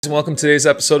Welcome to today's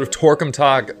episode of Torquem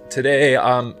Talk. Today,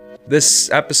 this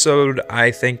episode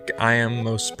I think I am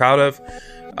most proud of.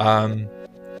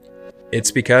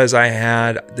 It's because I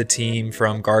had the team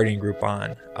from Guardian Group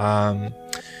on.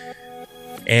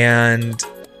 And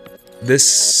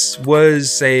this one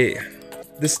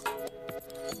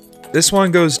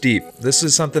goes deep. This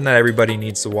is something that everybody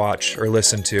needs to watch or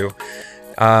listen to.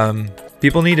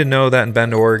 People need to know that in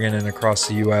Bend, Oregon and across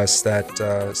the U.S.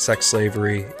 that sex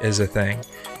slavery is a thing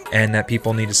and that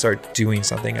people need to start doing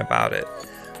something about it.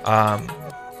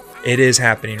 It is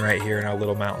happening right here in our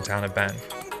little mountain town of Bend.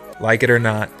 Like it or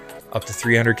not, up to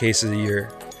 300 cases a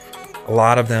year, a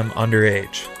lot of them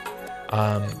underage.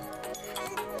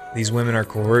 These women are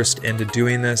coerced into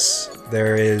doing this.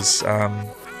 There's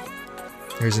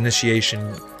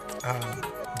initiation,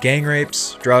 gang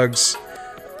rapes, drugs,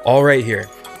 all right here.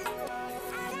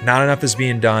 Not enough is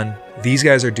being done. These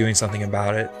guys are doing something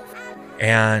about it.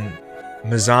 And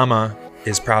Mazama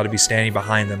is proud to be standing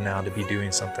behind them now to be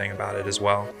doing something about it as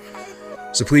well.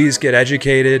 So please get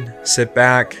educated, sit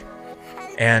back,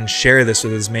 and share this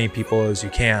with as many people as you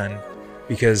can,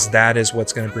 because that is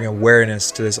what's going to bring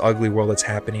awareness to this ugly world that's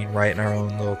happening right in our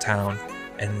own little town.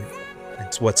 And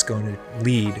it's what's going to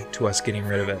lead to us getting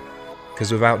rid of it.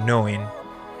 Because without knowing,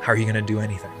 how are you going to do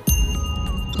anything?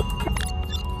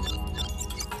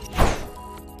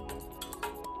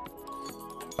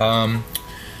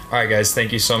 All right, guys,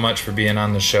 thank you so much for being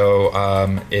on the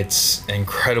show. It's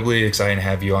incredibly exciting to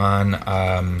have you on.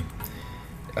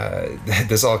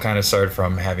 This all kind of started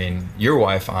from having your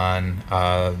wife on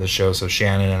the show. So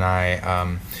Shannon and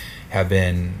I have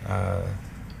been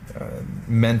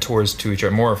mentors to each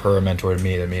other. More of her a mentor to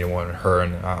me than me to one her,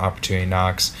 and Opportunity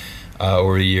Knocks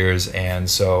over the years. And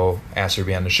so asked her to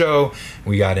be on the show.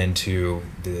 We got into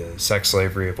the sex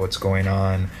slavery of what's going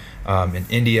on in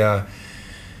India.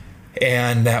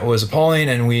 And that was appalling,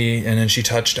 and then she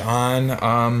touched on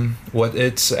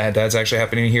that's actually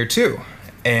happening here too.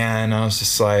 And I was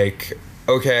just like,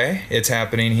 okay, it's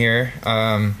happening here.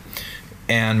 And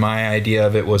my idea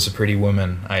of it was a pretty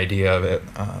woman idea of it.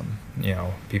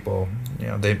 People,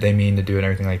 they mean to do it and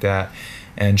everything like that.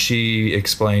 And she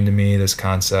explained to me this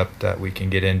concept that we can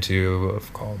get into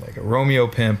called like a Romeo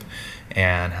pimp,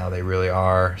 and how they really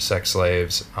are sex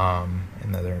slaves,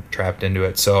 and that they're trapped into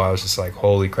it. So I was just like,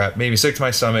 holy crap, made me sick to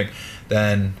my stomach.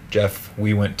 Then Jeff,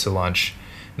 we went to lunch.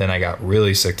 Then I got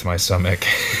really sick to my stomach.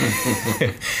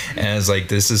 And I was like,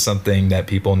 this is something that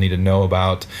people need to know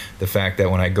about. The fact that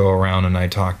when I go around and I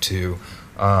talk to,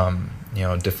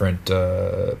 different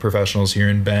professionals here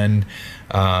in Bend,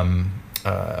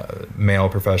 male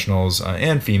professionals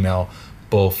and female,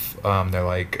 both, they're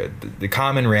like, the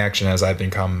common reaction as I've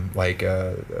become like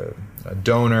a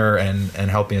donor and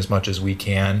helping as much as we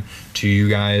can to you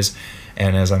guys,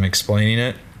 and as I'm explaining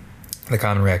it, the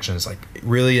common reaction is like,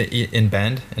 really in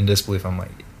Bend? In disbelief. I'm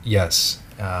like, yes,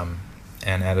 and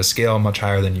at a scale much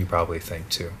higher than you probably think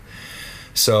too.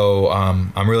 So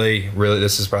I'm really,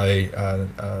 this is probably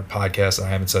a podcast, and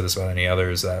I haven't said this about any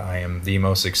others, that I am the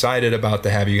most excited about to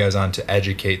have you guys on to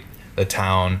educate the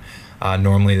town.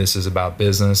 Normally this is about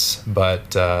business,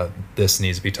 but this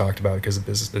needs to be talked about because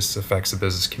this affects the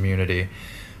business community.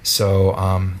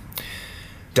 So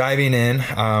diving in,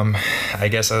 I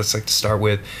guess I'd like to start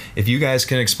with, if you guys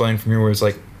can explain from your words,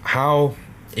 like, how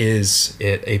is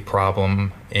it a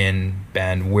problem in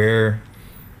Bend? Where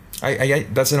I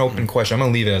that's an open question. I'm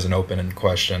gonna leave it as an open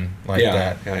question like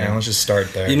that. Yeah. And let's just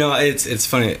start there. It's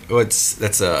funny.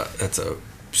 That's a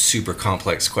super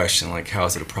complex question. Like, how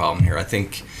is it a problem here? I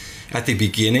think at the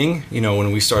beginning,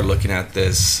 when we started looking at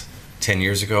this 10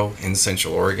 years ago in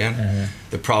Central Oregon,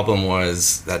 the problem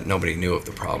was that nobody knew of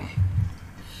the problem.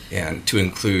 And to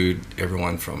include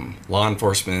everyone from law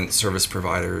enforcement, service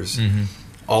providers,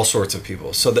 all sorts of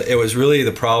people. So it was really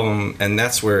the problem, and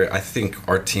that's where I think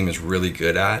our team is really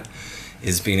good at,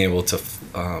 is being able to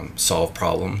solve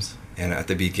problems. And at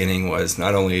the beginning was,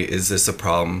 not only is this a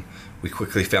problem, we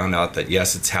quickly found out that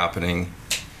yes, it's happening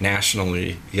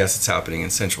nationally, yes, it's happening in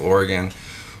Central Oregon.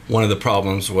 One of the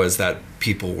problems was that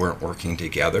people weren't working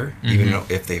together, even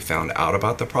if they found out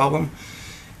about the problem.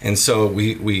 And so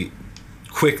we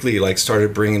quickly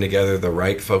started bringing together the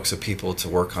right folks of people to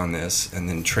work on this, and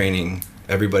then training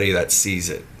everybody that sees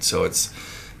it. So it's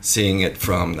seeing it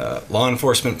from the law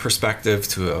enforcement perspective,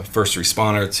 to a first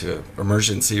responder, to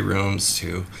emergency rooms,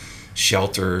 to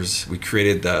shelters. We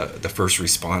created the first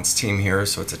response team here,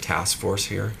 so it's a task force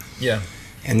here. Yeah.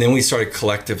 And then we started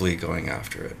collectively going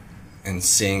after it and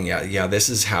seeing, this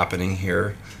is happening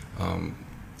here.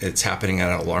 It's happening at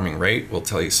an alarming rate. We'll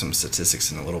tell you some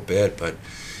statistics in a little bit, but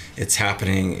it's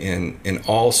happening in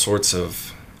all sorts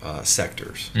of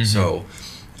sectors. So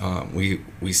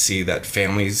We see that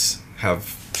families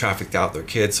have trafficked out their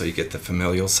kids, so you get the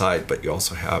familial side, but you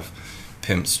also have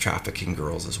pimps trafficking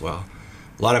girls as well.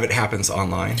 A lot of it happens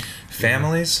online.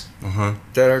 Families Uh-huh.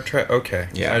 that are okay.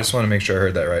 Yeah. I just want to make sure I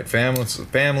heard that right.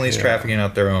 Families Yeah. trafficking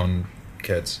out their own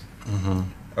kids. Mm-hmm.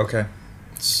 Okay.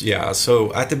 Yeah,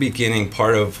 so at the beginning,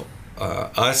 part of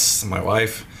us, my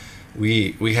wife,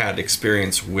 we had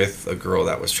experience with a girl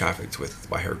that was trafficked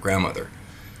by her grandmother.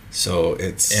 So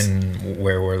it's In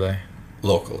where were they?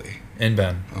 locally. In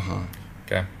Bend. Uh-huh.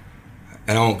 Okay.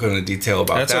 And I won't go into detail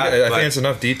about That's that. okay. I but think it's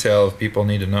enough detail if people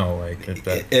need to know. Like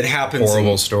that it happens.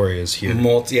 horrible story is here.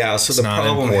 Yeah, so It's the not in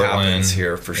problem Portland. happens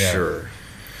here for Yeah. sure.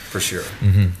 For sure.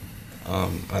 Mm-hmm.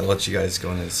 I'll let you guys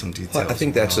go into some details. Well, I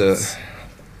think that's the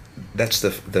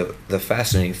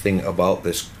fascinating thing about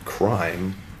this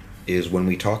crime is when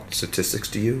we talk statistics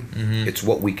to you, it's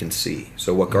what we can see.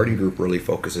 So what Guardian Group really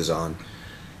focuses on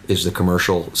is the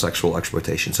commercial sexual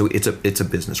exploitation. So it's a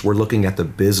business. We're looking at the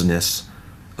business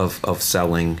of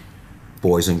selling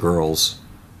boys and girls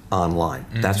online.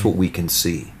 That's what we can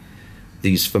see.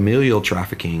 These familial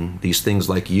trafficking, these things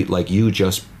like you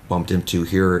just bumped into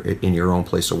here in your own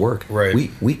place of work.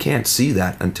 Right. We can't see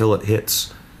that until it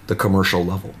hits the commercial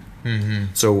level.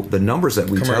 So the numbers that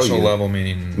we tell Commercial you, level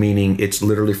meaning it's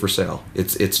literally for sale.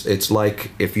 It's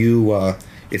like if you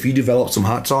develop some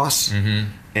hot sauce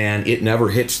and it never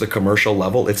hits the commercial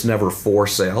level, it's never for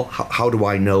sale. How do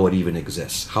I know it even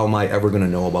exists? How am I ever going to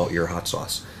know about your hot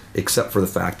sauce, except for the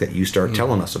fact that you start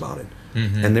telling us about it?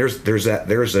 And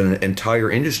there's an entire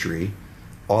industry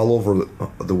all over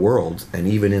the world, and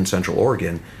even in Central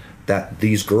Oregon, that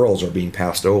these girls are being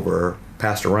passed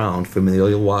around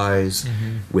familial wise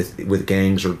with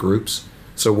gangs or groups.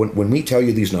 So when we tell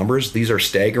you these numbers, these are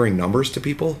staggering numbers to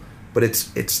people, but it's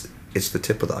the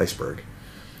tip of the iceberg.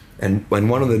 And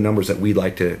one of the numbers that we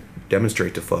like to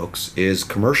demonstrate to folks is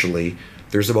commercially,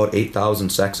 there's about 8,000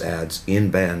 sex ads in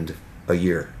Bend a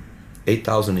year.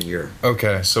 8,000 a year.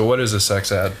 Okay, so what is a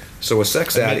sex ad? So a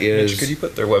sex ad is Could you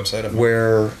put their website up?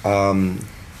 where,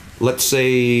 let's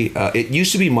say, it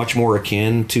used to be much more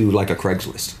akin to like a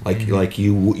Craigslist. Like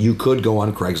you could go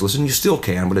on Craigslist, and you still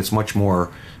can, but it's much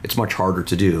harder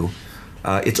to do.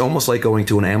 It's almost like going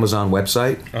to an Amazon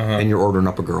website and you're ordering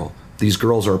up a girl. These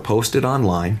girls are posted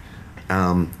online.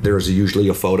 There's usually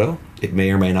a photo. It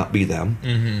may or may not be them,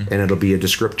 and it'll be a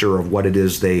descriptor of what it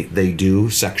is they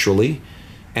do sexually,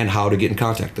 and how to get in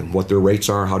contact with them, what their rates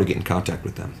are, how to get in contact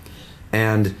with them.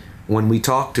 And when we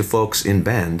talk to folks in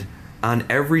Bend, on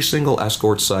every single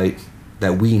escort site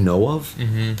that we know of,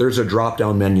 there's a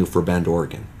drop-down menu for Bend,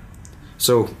 Oregon.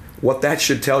 So what that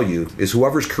should tell you is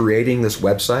whoever's creating this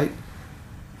website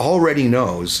already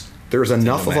knows there's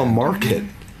enough of a market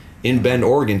in Bend,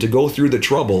 Oregon to go through the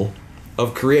trouble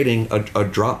of creating a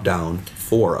drop-down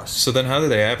for us. So then how do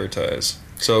they advertise?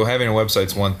 So having a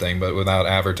website's one thing, but without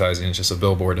advertising, it's just a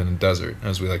billboard in the desert,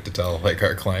 as we like to tell like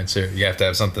our clients here. You have to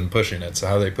have something pushing it. So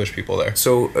how do they push people there?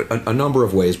 So a number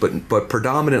of ways, but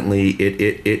predominantly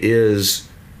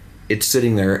it's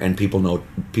sitting there and people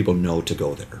know to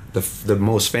go there. The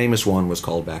most famous one was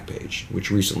called Backpage,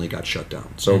 which recently got shut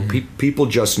down. So people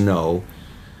just know,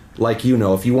 like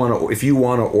if you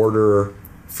want to order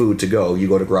food to go, you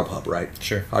go to Grubhub, right?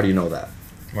 Sure. How do you know that?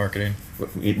 Marketing.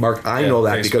 I know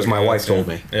that because my Facebook wife ads, told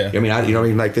me. Yeah. I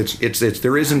mean, like it's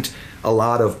there isn't a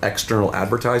lot of external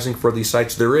advertising for these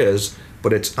sites. There is,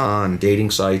 but it's on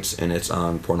dating sites and it's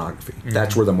on pornography.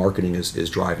 That's where the marketing is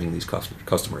driving these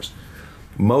customers.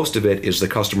 Most of it is the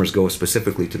customers go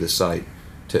specifically to this site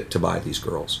to buy these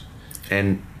girls.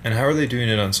 And how are they doing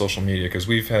it on social media? Because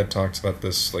we've had talks about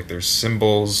this, like there's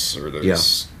symbols or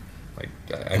there's like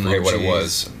I forget what it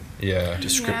was. Yeah.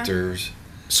 Descriptors.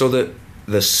 so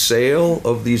the sale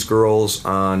of these girls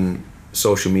on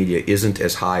social media isn't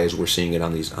as high as we're seeing it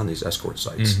on these escort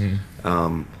sites.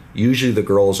 Usually the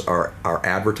girls are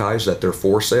advertised that they're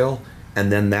for sale,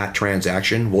 and then that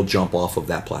transaction will jump off of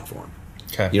that platform.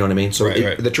 Okay. You know what I mean? So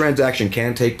Right. the transaction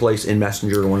can take place in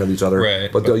Messenger or one of these other,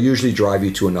 Right, but they'll usually drive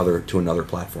you to another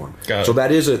platform. Got So it.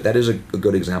 that is a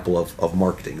good example of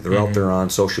marketing. They're out there on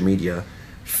social media,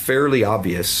 fairly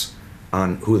obvious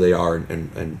on who they are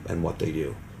and what they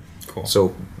do. Cool.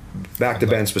 So back to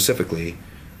Ben specifically,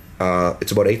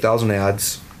 it's about 8,000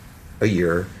 ads a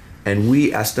year, and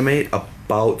we estimate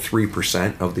about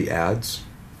 3% of the ads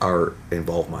are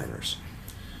involve minors.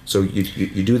 So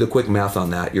you do the quick math on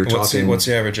that. You're talking. What's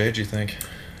the average age, you think?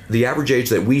 The average age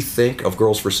that we think of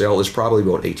girls for sale is probably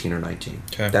about 18 or 19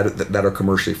 Okay. that are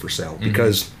commercially for sale,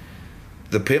 because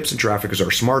the pimps and traffickers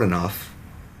are smart enough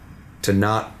to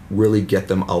not really get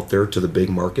them out there to the big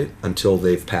market until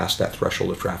they've passed that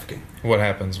threshold of trafficking. What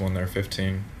happens when they're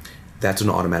 15? that's an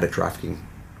automatic trafficking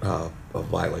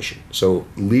violation. So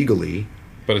legally,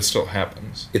 But it still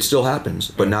happens. it still happens,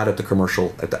 but not at the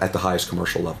commercial at the highest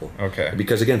commercial level. Okay.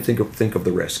 Because again, think of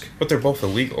the risk. But they're both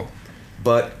illegal.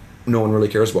 But no one really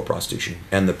cares about prostitution,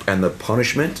 and the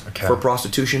punishment Okay. for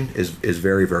prostitution is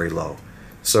very, very low.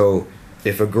 So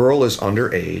if a girl is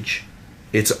underage,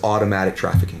 it's automatic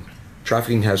trafficking.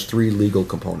 Trafficking has 3 legal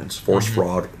components: force,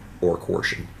 fraud, or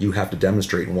coercion. You have to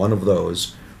demonstrate one of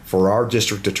those for our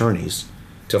district attorneys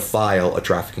to file a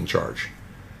trafficking charge.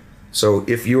 So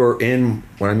if you're in,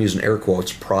 when I'm using air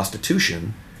quotes,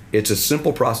 prostitution, it's a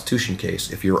simple prostitution case.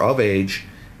 If you're of age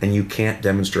and you can't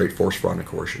demonstrate force, fraud, and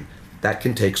coercion, that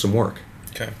can take some work.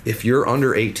 Okay. If you're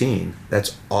under 18,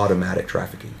 that's automatic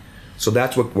trafficking. So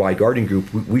that's why Guardian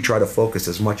Group, we try to focus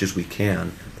as much as we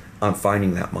can on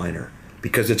finding that minor,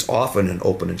 because it's often an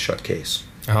open and shut case.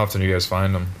 How often do you guys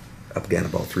find them? Again,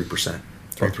 about 3%.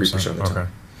 About 3%, 3% of the time. okay.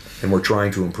 And we're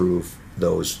trying to improve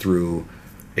those through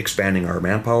expanding our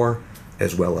manpower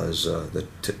as well as the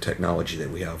technology that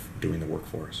we have doing the work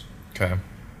for us. Okay.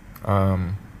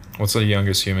 What's the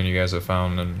youngest human you guys have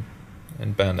found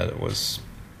in Bend that it was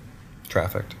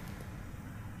trafficked?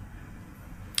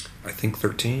 I think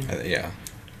 13. Yeah.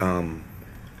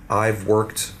 I've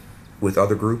worked with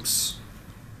other groups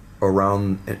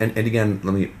around, and again,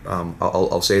 let me,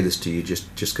 I'll say this to you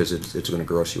just because it's going to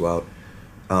gross you out.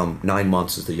 9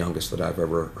 months is the youngest that I've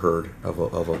ever heard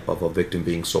of a victim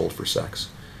being sold for sex.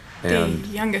 And The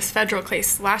youngest federal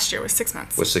case last year was 6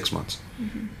 months. was 6 months.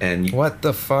 And What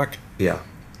the fuck? yeah.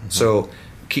 So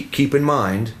keep in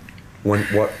mind when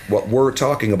what we're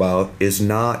talking about is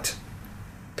not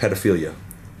pedophilia.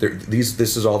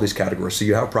 This is all these categories. So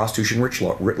you have prostitution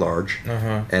writ large,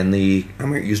 and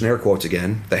I'm using air quotes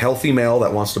again, the healthy male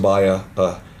that wants to buy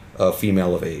a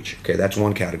female of age. Okay, that's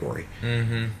one category.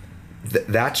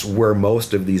 That's where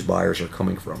most of these buyers are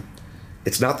coming from.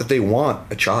 It's not that they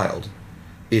want a child.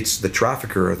 It's the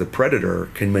trafficker or the predator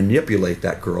can manipulate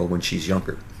that girl when she's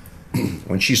younger.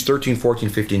 When she's 13, 14,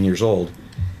 15 years old,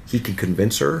 he can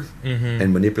convince her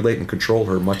and manipulate and control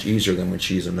her much easier than when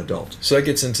she's an adult. So that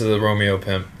gets into the Romeo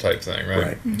pimp type thing,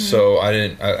 right? Right. So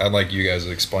I'd like you guys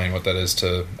to explain what that is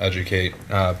to educate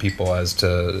people as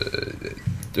to.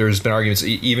 There's been arguments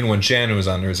even when Shannon was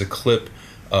on. There was a clip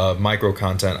of micro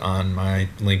content on my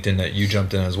LinkedIn that you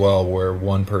jumped in as well, where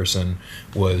one person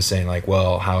was saying like,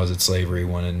 "Well, how is it slavery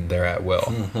when they're at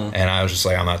will?" And I was just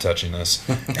like, "I'm not touching this."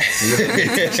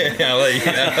 I'll let you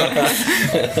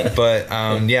know. But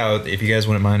yeah, if you guys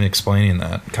wouldn't mind explaining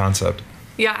that concept.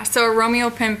 Yeah, so a Romeo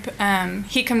pimp,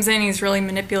 he comes in, he's really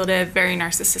manipulative, very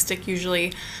narcissistic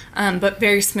usually, but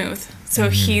very smooth. So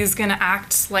he's going to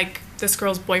act like this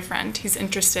girl's boyfriend. He's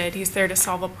interested. He's there to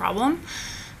solve a problem.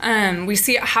 We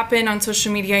see it happen on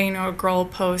social media. You know, a girl will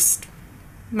post,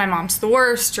 "My mom's the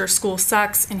worst," or "School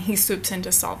sucks," and he swoops in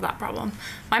to solve that problem.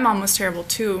 My mom was terrible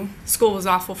too. School was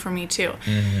awful for me too.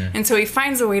 And so he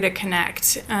finds a way to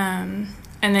connect, and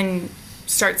then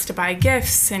starts to buy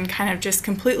gifts and kind of just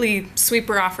completely sweep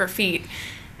her off her feet.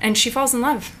 And she falls in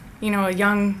love. You know, a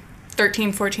young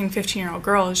 13, 14, 15-year-old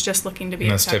girl is just looking to be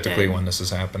And that's accepted. typically when this is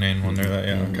happening, when they're that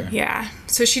young. Okay. Yeah.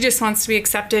 So she just wants to be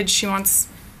accepted. She wants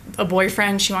a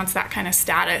boyfriend. She wants that kind of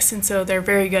status. And so they're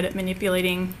very good at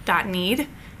manipulating that need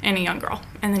in a young girl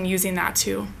and then using that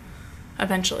to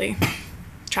eventually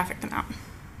traffic them out.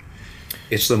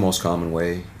 It's the most common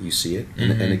way you see it.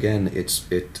 And again,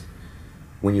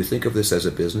 when you think of this as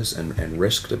a business and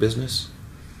risk to business,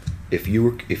 if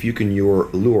you can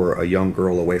lure a young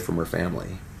girl away from her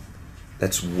family,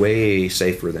 that's way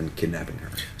safer than kidnapping her.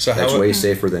 So that's how- way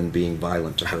safer than being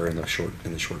violent to her in the short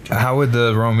term. How would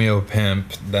the Romeo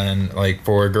pimp then, like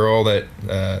for a girl that,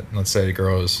 let's say the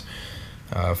girl is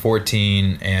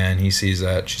 14 and he sees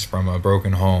that she's from a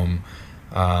broken home,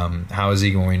 how is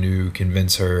he going to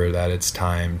convince her that it's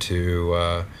time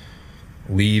to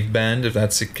leave Bend, if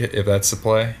that's the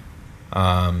play,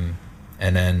 and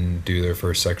then do their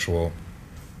first sexual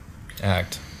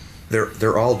act?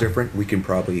 They're all different. We can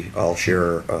probably all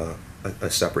share a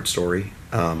separate story.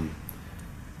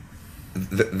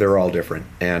 They're all different,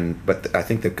 but I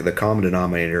think the common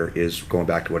denominator is, going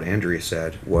back to what Andrea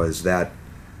said, was that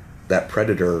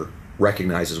predator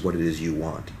recognizes what it is you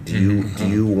want. Do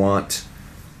you want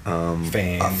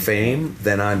fame?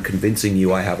 Then I'm convincing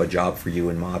you I have a job for you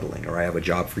in modeling, or I have a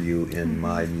job for you in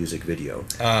my music video.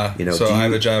 So I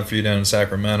have a job for you down in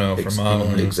Sacramento for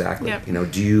modeling. Exactly. Yep. You know,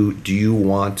 do you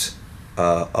want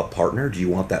a partner? Do you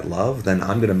want that love? Then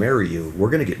I'm going to marry you.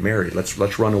 We're going to get married.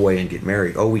 Let's run away and get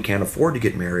married. Oh, we can't afford to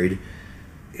get married.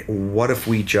 What if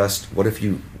we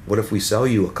sell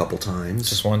you a couple times?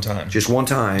 Just one time. Just one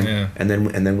time, Yeah. and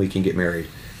then we can get married.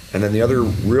 And then the other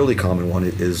really common one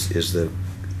is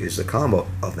the combo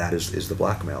of that is the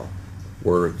blackmail,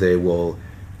 where they will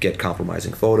get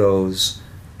compromising photos.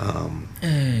 And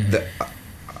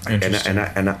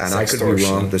I could be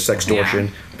wrong. The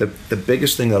sextortion. Yeah. The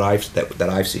biggest thing that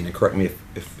I've seen, and correct me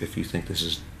if you think this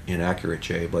is inaccurate,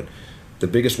 Jay, but the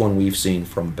biggest one we've seen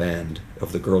from Bend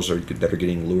of the girls that are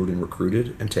getting lured and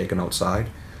recruited and taken outside,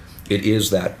 it is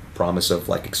that promise of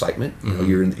like excitement. You know,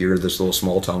 you're this little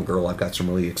small town girl. I've got some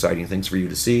really exciting things for you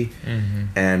to see,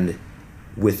 and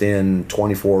within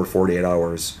 24 or 48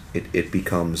 hours, it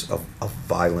becomes a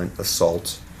violent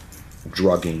assault,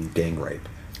 drugging, gang rape.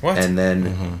 What? And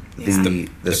then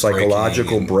the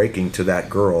psychological breaking to that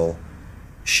girl,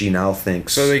 she now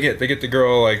thinks. So they get the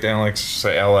girl like down like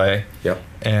say L.A. Yep.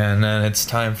 And then it's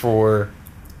time for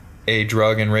a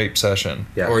drug and rape session.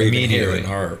 Yeah. Or even here immediately in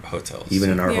our hotels.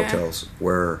 Even in our Yeah. hotels,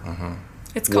 where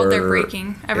It's called their Where-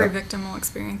 breaking. Every yeah. victim will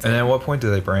experience And it. at what point do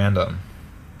they brand them?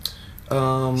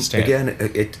 Stan. again,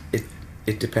 it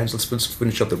depends. Let's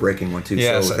finish up the breaking one too.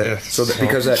 Yeah,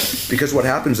 Because what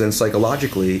happens then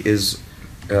psychologically is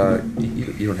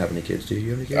you don't have any kids, do you? You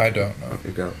have any kids? I don't know.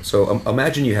 Okay, go. So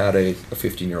imagine you had a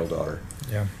 15-year-old daughter,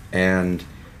 Yeah. and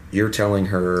you're telling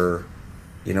her,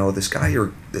 you know, this guy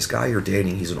you're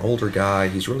dating, he's an older guy.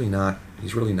 He's really not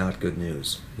good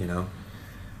news. You know,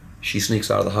 she sneaks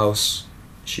out of the house.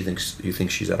 You think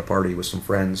she's at a party with some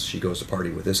friends. She goes to party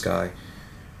with this guy.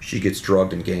 She gets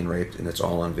drugged and gang raped, and it's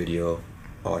all on video,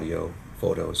 audio,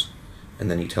 photos. And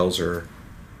then he tells her,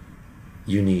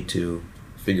 you need to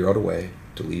figure out a way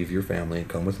to leave your family and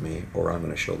come with me, or I'm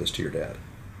going to show this to your dad.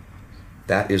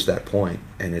 That is that point,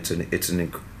 and it's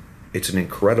an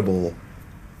incredible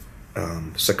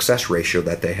success ratio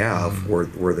that they have,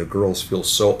 where the girls feel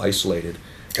so isolated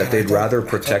that God, they'd rather I thought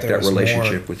protect there that was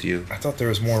relationship more- with you. I thought there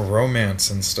was more romance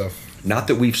and stuff. Not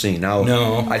that we've seen. Now,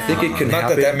 No. I think it can Not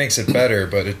happen. that makes it better,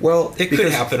 but it. Well, It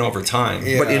could happen over time.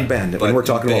 Yeah. But in Bend, But when we're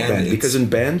talking in about Bend, Bend, because in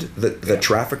Bend, the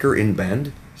trafficker in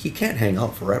Bend, he can't hang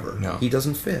out forever. No. He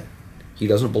doesn't fit. He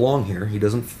doesn't belong here. He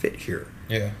doesn't fit here.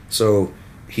 Yeah. So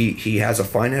he has a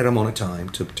finite amount of time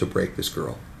to break this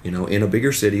girl. You know, in a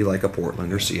bigger city like a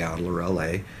Portland or Seattle or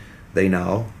LA, they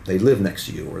live next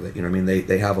to you, or they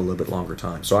they have a little bit longer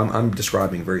time. So I'm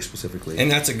describing very specifically. And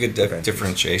that's a good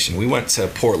differentiation. We went to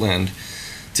Portland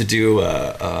to do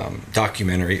a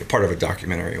documentary, part of a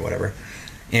documentary or whatever.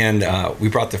 And we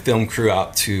brought the film crew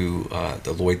out to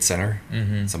the Lloyd Center.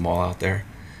 It's a mall out there.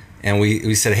 And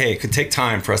we said, hey, it could take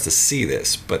time for us to see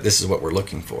this, but this is what we're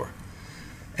looking for.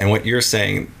 And what you're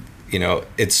saying, you know,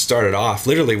 it started off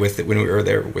literally with it when we were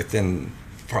there. Within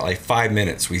probably 5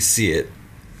 minutes, we see it.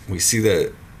 We see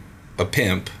a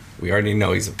pimp. We already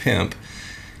know he's a pimp.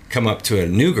 Come up to a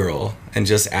new girl and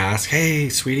just ask, hey,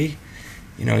 sweetie,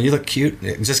 you know, you look cute.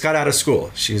 Just got out of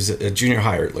school. She was a junior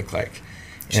hire, it looked like.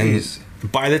 Jeez.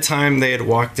 And by the time they had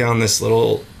walked down this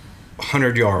little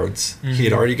 100 yards, he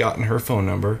had already gotten her phone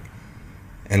number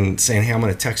and saying, hey, I'm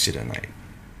going to text you tonight.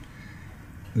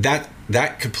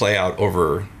 That could play out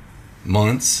over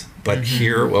months, but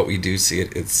here what we do see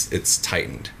it's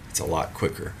tightened. It's a lot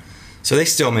quicker. So they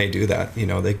still may do that. You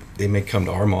know, they may come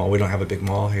to our mall. We don't have a big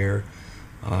mall here.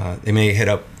 They may hit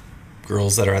up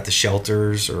girls that are at the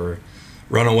shelters or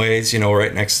runaways, you know,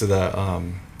 right next to the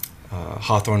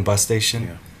Hawthorne bus station.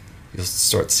 Yeah. You'll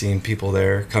start seeing people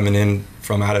there coming in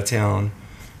from out of town.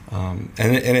 And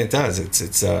it does.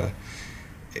 It's a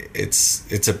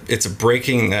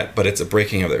breaking that, but it's a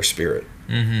breaking of their spirit.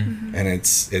 And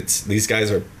it's these guys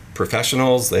are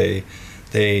professionals. They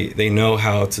know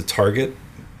how to target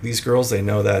these girls. They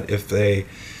know that if they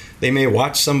may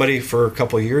watch somebody for a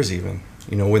couple of years, even,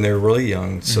 you know, when they're really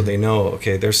young, so they know,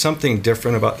 okay, there's something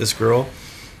different about this girl.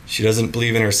 She doesn't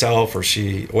believe in herself, or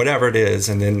she, whatever it is,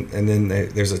 and then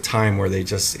there's a time where they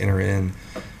just enter in,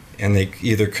 and they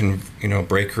either can, you know,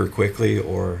 break her quickly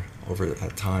or over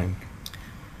that time.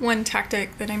 One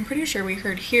tactic that I'm pretty sure we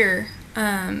heard here,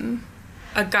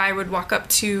 a guy would walk up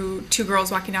to two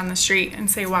girls walking down the street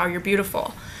and say, wow, you're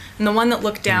beautiful. And the one that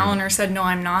looked down or said, no,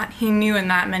 I'm not, he knew in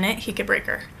that minute he could break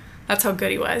her. That's how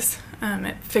good he was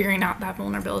at figuring out that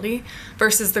vulnerability,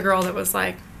 versus the girl that was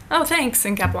like, oh, thanks,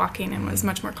 and kept walking and was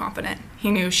much more confident.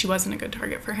 He knew she wasn't a good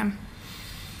target for him.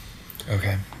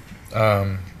 Okay.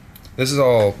 This is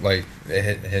all like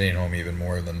hitting home even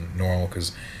more than normal,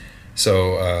 because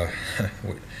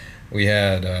we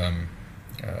had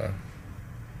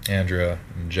Andrea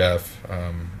and Jeff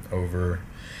over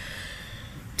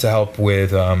to help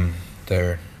with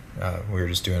their we were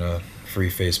just doing a free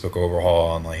Facebook overhaul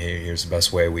on like, hey, here's the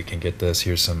best way we can get this,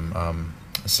 here's some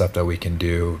stuff that we can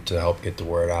do to help get the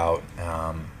word out,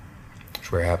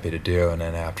 which we're happy to do. And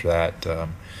then after that,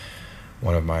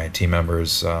 one of my team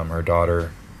members, her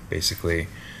daughter, basically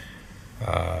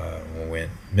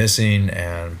went missing,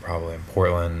 and probably in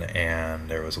Portland, and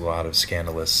there was a lot of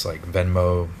scandalous like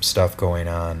Venmo stuff going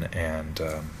on, and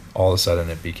all of a sudden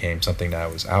it became something that I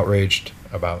was outraged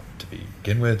about to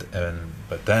begin with,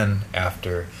 but then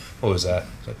after, what was that?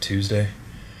 Was that Tuesday?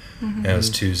 Mm-hmm. Yeah, it was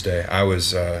Tuesday. I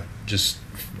was I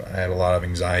had a lot of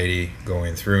anxiety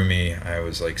going through me. I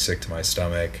was like sick to my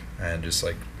stomach, and just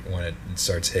like when it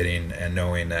starts hitting, and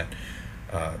knowing that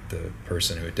the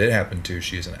person who it did happen to,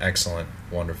 she's an excellent,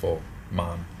 wonderful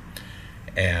mom,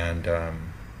 and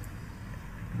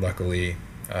luckily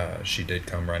she did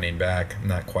come running back. I'm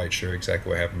not quite sure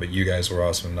exactly what happened, but you guys were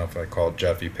awesome enough. I called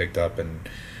Jeff, you picked up and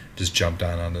just jumped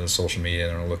onto the social media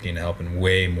and are looking to help, and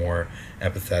way more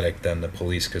empathetic than the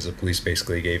police, because the police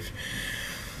basically gave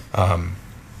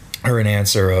her an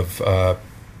answer of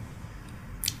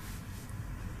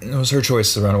it was her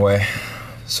choice to run away,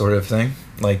 sort of thing.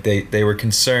 Like they were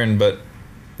concerned, but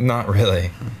not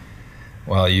really.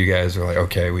 While you guys were like,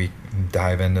 okay, we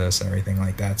dive into this and everything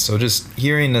like that. So just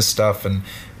hearing this stuff and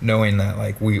knowing that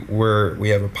like we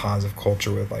have a positive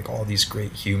culture with like all these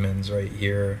great humans right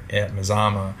here at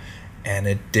Mazama, and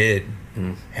it did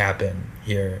happen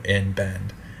here in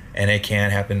Bend, and it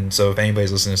can happen. So if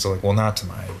anybody's listening to this, like, well, not to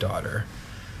my daughter.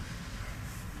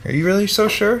 Are you really so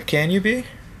sure? Can you be?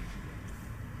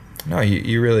 No,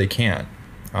 you really can't.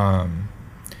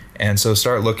 And so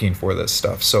start looking for this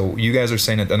stuff. So you guys are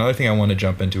saying that. Another thing I want to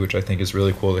jump into, which I think is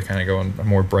really cool to kind of go on a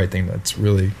more bright thing that's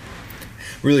really,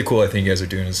 really cool I think you guys are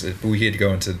doing, is that we had to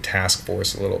go into the task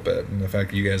force a little bit. And the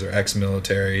fact that you guys are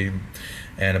ex-military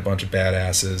and a bunch of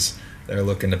badasses that are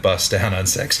looking to bust down on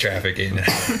sex trafficking.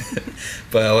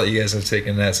 But I'll let you guys have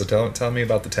taken that. So tell me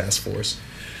about the task force.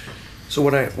 So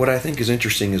what I think is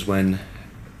interesting is when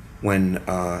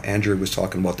Andrew was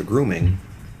talking about the grooming,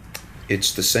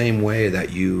 it's the same way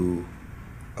that you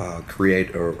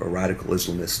create a radical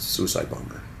Islamist suicide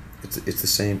bomber. It's the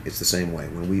same way.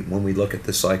 When we look at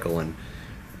this cycle, and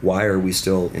why are we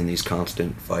still in these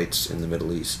constant fights in the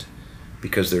Middle East?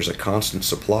 Because there's a constant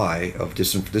supply of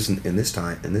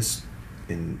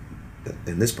in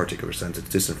this particular sense, it's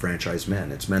disenfranchised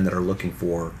men. It's men that are looking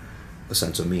for a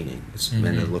sense of meaning. It's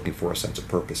men that are looking for a sense of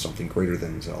purpose, something greater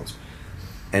than themselves.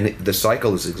 And the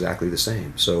cycle is exactly the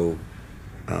same. So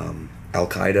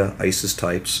Al-Qaeda, ISIS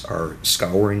types are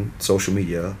scouring social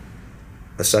media,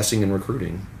 assessing and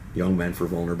recruiting young men for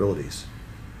vulnerabilities.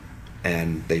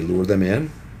 And they lure them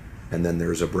in, and then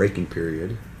there's a breaking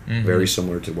period, very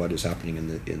similar to what is happening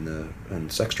in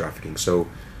sex trafficking. So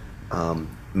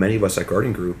many of us at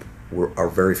Guardian Group are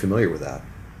very familiar with that.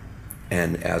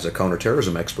 And as a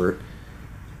counterterrorism expert,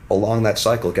 along that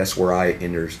cycle, guess where I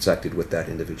intersected with that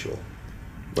individual?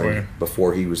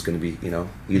 Before he was going to be,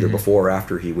 either before or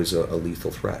after he was a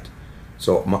lethal threat.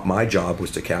 So my job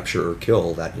was to capture or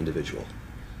kill that individual.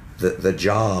 The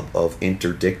job of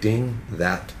interdicting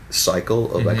that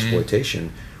cycle of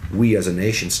exploitation, we as a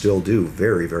nation still do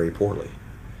very, very poorly.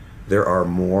 There are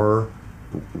more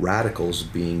radicals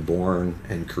being born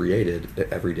and created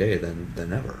every day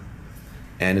than ever.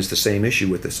 And it's the same issue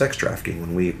with the sex trafficking.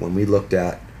 When we looked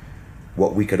at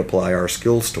what we could apply our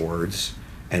skills towards,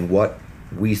 and what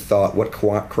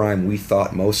crime we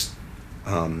thought most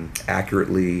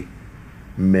accurately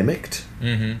mimicked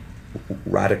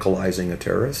radicalizing a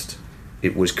terrorist,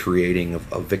 it was creating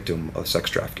a victim of sex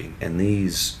trafficking. And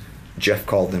these, Jeff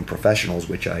called them professionals,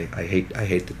 which I hate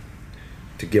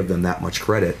to give them that much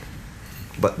credit,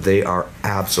 but they are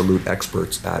absolute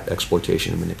experts at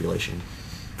exploitation and manipulation.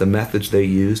 The methods they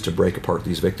use to break apart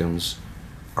these victims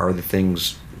are the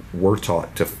things we're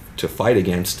taught to fight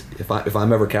against. If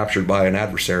I'm ever captured by an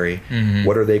adversary,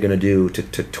 what are they going to do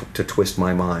to twist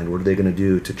my mind? What are they going to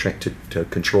do to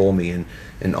control me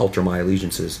and alter my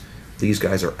allegiances? These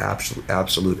guys are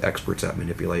absolute experts at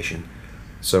manipulation.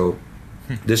 So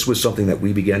this was something that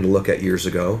we began to look at years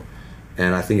ago,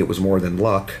 and I think it was more than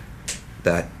luck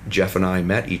that Jeff and I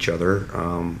met each other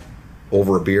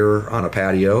over a beer on a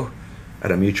patio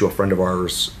at a mutual friend of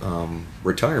ours'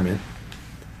 retirement.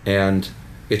 And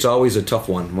it's always a tough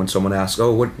one when someone asks,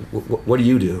 "Oh, what do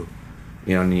you do?"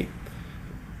 And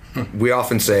we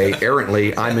often say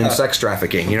errantly, "I'm in sex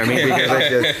trafficking." You know what I mean?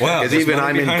 Because even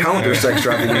I'm in counter sex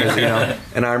trafficking.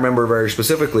 And I remember very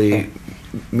specifically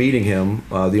meeting him,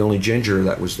 the only ginger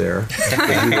that was there.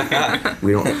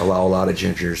 We don't allow a lot of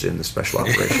gingers in the special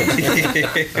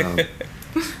operations.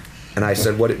 And I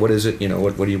said, "What is it?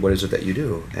 What is it that you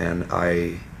do?" And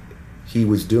he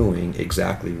was doing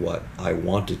exactly what I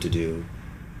wanted to do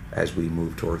as we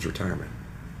moved towards retirement.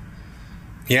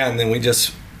 Yeah, and then we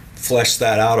just fleshed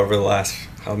that out over the last,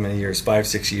 how many years?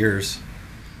 5-6 years.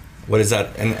 What is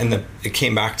that? And it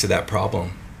came back to that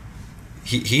problem.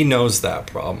 He knows that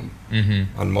problem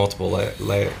on multiple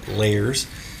layers.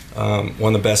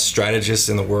 One of the best strategists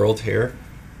in the world here.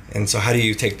 And so how do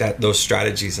you take those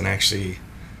strategies and actually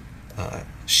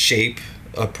shape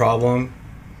a problem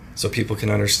so people can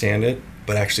understand it,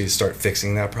 but actually start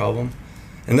fixing that problem?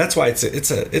 And that's why it's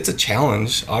a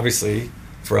challenge, obviously,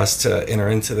 for us to enter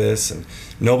into this. And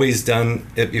nobody's done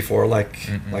it before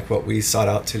like what we sought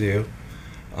out to do.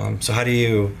 So how do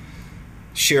you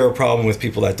share a problem with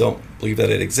people that don't believe that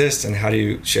it exists, and how do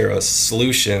you share a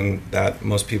solution that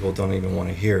most people don't even want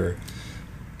to hear,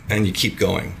 and you keep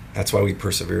going? That's why we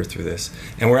persevere through this.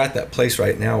 And we're at that place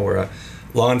right now where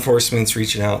law enforcement's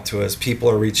reaching out to us, people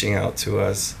are reaching out to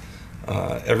us,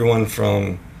 everyone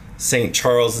from St.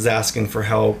 Charles is asking for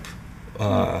help.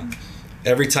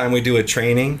 Every time we do a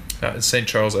training, St.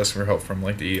 Charles asking for help from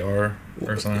like the ER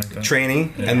or something like that.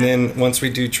 Training, yeah. And then once we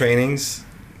do trainings,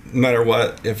 no matter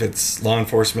what, if it's law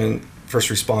enforcement, first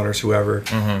responders, whoever,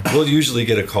 we'll usually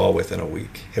get a call within a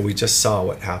week. Hey, we just saw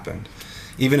what happened.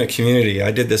 Even a community,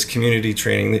 I did this community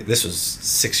training, this was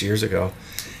 6 years ago,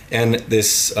 and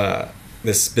this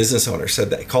business owner said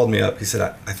that, he called me up, he said,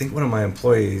 I think one of my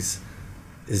employees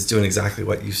is doing exactly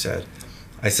what you said.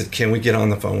 I said, can we get on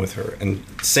the phone with her? And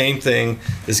same thing,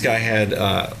 this guy had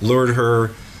lured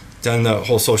her, done the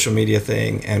whole social media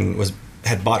thing, and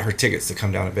had bought her tickets to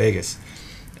come down to Vegas.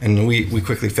 And we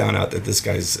quickly found out that this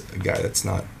guy's a guy that's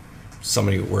not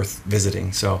somebody worth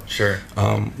visiting. So sure,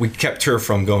 we kept her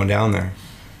from going down there.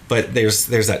 But there's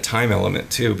that time element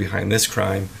too behind this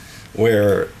crime,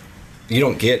 where you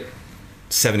don't get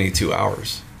 72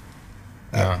 hours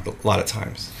a lot of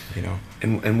times, you know.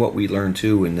 And what we learned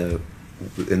too in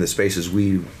the spaces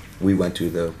we went to,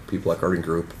 the people at Guardian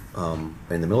Group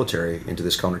in the military, into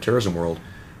this counterterrorism world,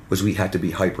 was we had to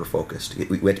be hyper-focused.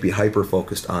 We had to be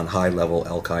hyper-focused on high-level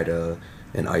Al-Qaeda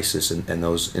and ISIS and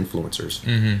those influencers,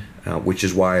 which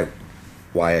is why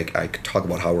I talk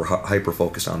about how we're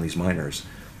hyper-focused on these minors.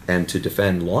 And to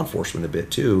defend law enforcement a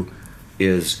bit too,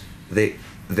 is they're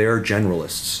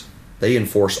generalists. They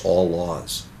enforce all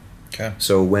laws. Okay.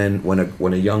 So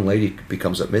when a young lady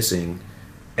becomes up missing,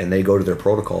 and they go to their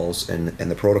protocols, and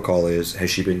the protocol is, has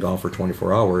she been gone for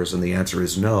 24 hours? And the answer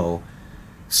is no.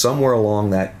 Somewhere along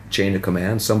that chain of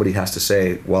command, somebody has to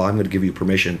say, well, I'm going to give you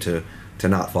permission to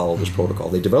not follow this protocol.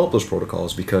 They develop those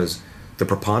protocols because the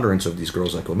preponderance of these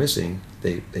girls that go missing,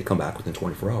 they come back within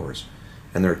 24 hours.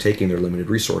 And they're taking their limited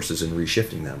resources and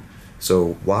reshifting them.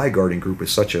 So why Guardian Group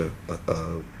is such an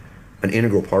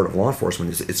integral part of law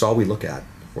enforcement is it's all we look at.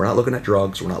 We're not looking at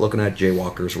drugs. We're not looking at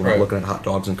jaywalkers. We're not looking at hot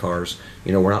dogs in cars.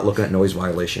 You know, we're not looking at noise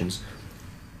violations.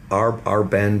 Our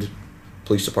Bend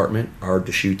Police Department, our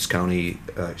Deschutes County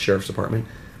Sheriff's Department,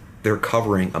 they're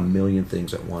covering a million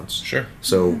things at once. Sure.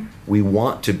 So we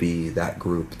want to be that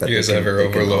group that you guys ever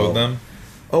overload them?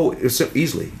 Oh, it's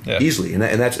easily, and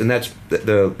that's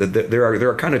there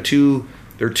are kind of two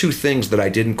things that I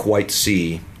didn't quite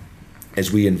see as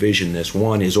we envision this.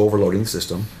 One is overloading the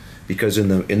system, because in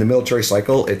the military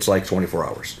cycle, it's like 24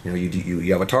 hours. You know,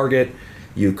 you have a target,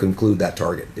 you conclude that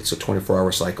target. It's a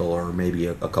 24-hour cycle, or maybe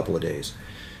a couple of days.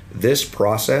 This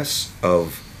process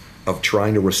of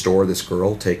trying to restore this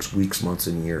girl takes weeks, months,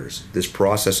 and years. This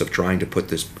process of trying to put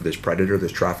this predator,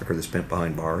 this trafficker, this pimp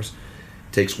behind bars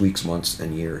takes weeks, months,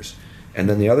 and years. And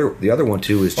then the other one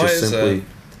too is just simply,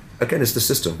 again, it's the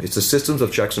system. It's the systems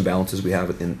of checks and balances we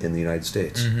have in the United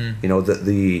States. You know,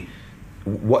 the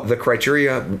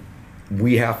criteria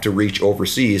we have to reach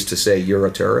overseas to say you're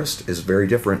a terrorist is very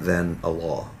different than a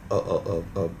law,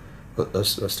 a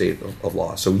state of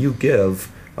law. So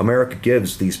America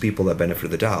gives these people that benefit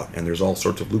of the doubt, and there's all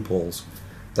sorts of loopholes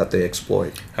that they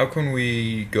exploit. How can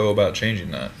we go about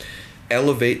changing that?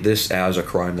 Elevate this as a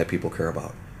crime that people care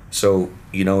about. So,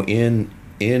 you know, in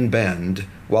Bend,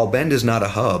 while Bend is not a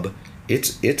hub,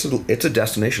 it's a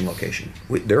destination location.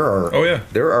 There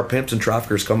are pimps and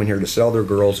traffickers coming here to sell their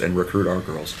girls and recruit our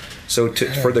girls. So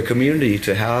for the community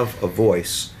to have a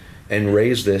voice and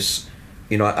raise this,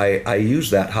 you know, I use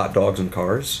that hot dogs and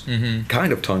cars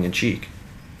kind of tongue in cheek.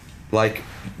 Like,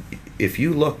 if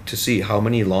you look to see how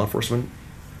many law enforcement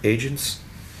agents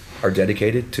are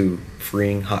dedicated to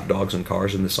freeing hot dogs and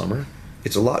cars in the summer,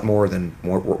 it's a lot more than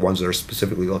ones that are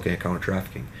specifically looking at counter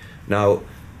trafficking. Now,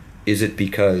 is it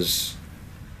because...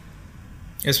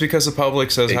 It's because the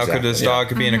public says, how could this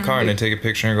dog be in a car, and they take a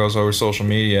picture and it goes over social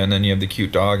media, and then you have the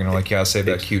cute dog, and they're like, yeah, save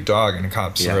that cute dog, and the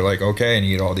cops are like, okay, and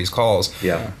you get all these calls.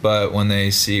 Yeah. But when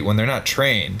they're not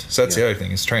trained, so that's the other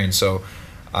thing, is trained. So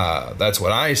That's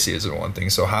what I see as the one thing.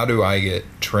 So how do I get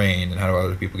trained, and how do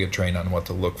other people get trained on what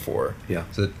to look for? Yeah.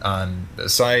 Is it on the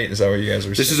site? Is that what you guys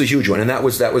were This saying? is a huge one, and that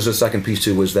was the second piece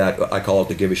too. Was that I call it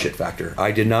the give a shit factor.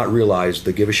 I did not realize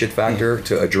the give a shit factor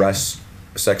to address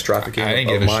sex trafficking I didn't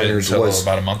of give a shit minors until was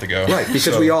about a month ago. right because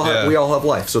So, we all yeah. have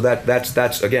life. So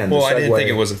that's again. Well, the I didn't segue. think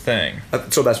it was a thing.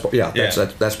 So that's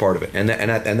that's part of it, and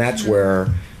that's where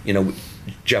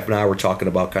Jeff and I were talking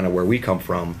about kind of where we come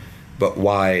from, but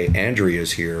why Andrea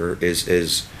is here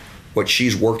is what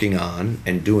she's working on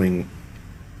and doing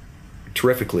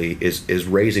terrifically is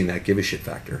raising that give a shit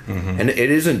factor, and it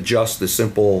isn't just the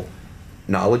simple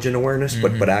knowledge and awareness,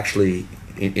 but actually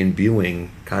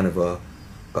imbuing kind of a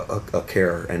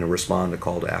care and a respond, a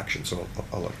call to action. So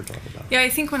I'll let her talk about it. Yeah, I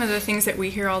think one of the things that we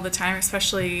hear all the time,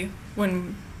 especially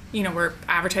when we're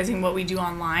advertising what we do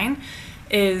online,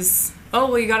 is, oh,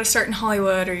 well, you got to start in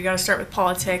Hollywood, or you got to start with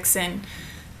politics, and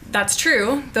that's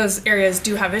true. Those areas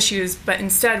do have issues, but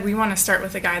instead we want to start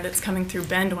with a guy that's coming through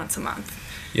Bend once a month.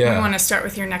 Yeah. We want to start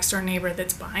with your next door neighbor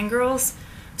that's buying girls,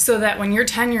 so that when your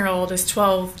 10-year-old is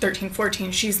 12, 13,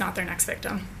 14, she's not their next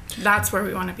victim. That's where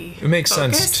we want to be. It makes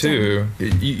sense focused. too.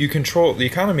 You control the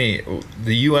economy.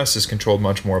 The U.S. is controlled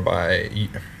much more by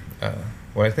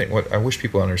what I wish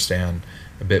people understand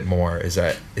a bit more is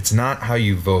that it's not how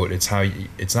you vote. It's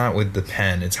not with the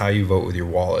pen. It's how you vote with your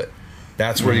wallet.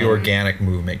 That's where the organic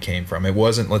movement came from. It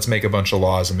wasn't let's make a bunch of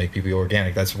laws and make people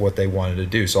organic. That's what they wanted to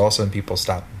do. So all of a sudden people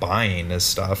stopped buying this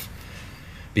stuff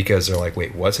because they're like,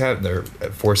 wait, what's happening? They're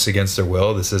forced against their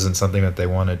will. This isn't something that they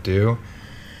want to do.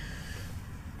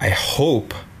 I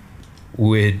hope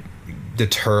would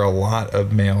deter a lot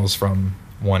of males from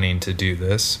wanting to do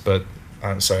this, but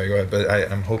I'm sorry, go ahead. But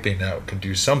I'm hoping that could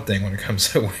do something when it comes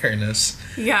to awareness.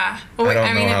 Yeah. Well, I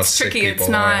don't know mean, how it's sick tricky. It's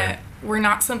people not. are. We're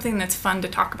not something that's fun to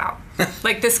talk about.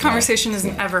 Like, this conversation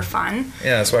isn't ever fun.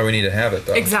 Yeah, that's why we need to have it,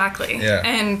 though. Exactly. Yeah.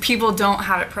 And people don't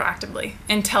have it proactively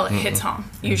until it hits home,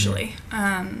 usually.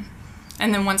 And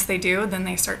then once they do, then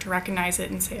they start to recognize it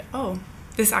and say, oh,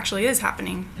 this actually is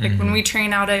happening. Like, when we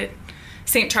train out at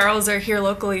St. Charles or here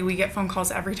locally, we get phone calls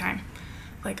every time.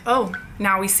 Like, oh,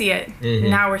 now we see it.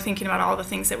 Now we're thinking about all the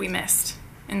things that we missed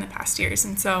in the past years.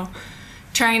 And so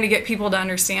trying to get people to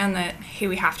understand that, hey,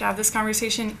 we have to have this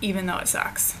conversation even though it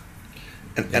sucks.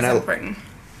 And It's important.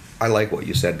 I like what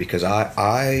you said because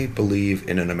I believe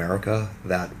in an America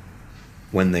that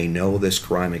when they know this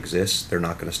crime exists, they're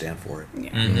not going to stand for it.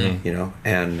 Yeah.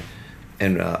 And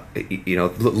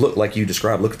look like you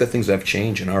described. Look at the things that have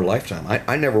changed in our lifetime.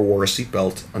 I never wore a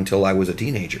seatbelt until I was a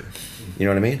teenager. You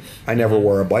know what I mean? I never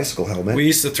wore a bicycle helmet. We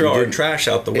used to throw our trash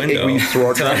out the window. We used to throw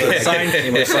our trash. The sign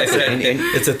came up, I said,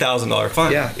 it's $1,000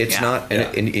 fine. Yeah, it's Yeah. not.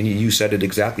 And you said it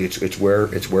exactly. It's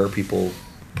where people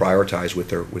prioritize with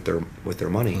their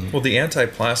money. Well, the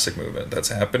anti-plastic movement that's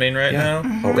happening right Yeah.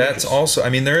 now, that's also, I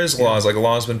mean, there is laws, like a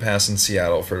law has been passed in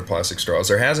Seattle for plastic straws.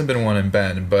 There hasn't been one in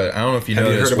Bend, but I don't know if you know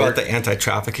Have you this. heard about the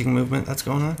anti-trafficking movement that's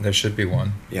going on? There should be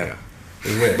one. Yeah.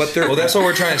 We wish. But there- well, that's what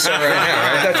we're trying to start right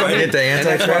now, right? That's what I mean. Get the And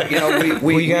that's anti-trafficking. why,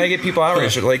 we You gotta get people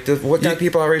outraged. Like, what got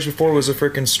people outraged before was a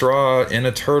freaking straw in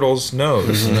a turtle's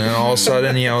nose, and then all of a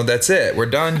sudden, that's it. We're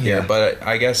done here. Yeah. But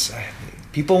I guess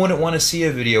people wouldn't want to see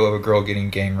a video of a girl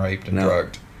getting gang raped and No.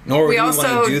 drugged. Nor We do you want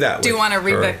also to do that. do with want to her.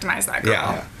 re-victimize that girl.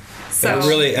 Yeah. So But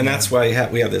really, and that's why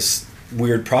we have this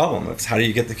weird problem. It's how do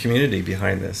you get the community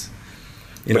behind this?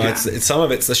 It's some of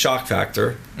it's the shock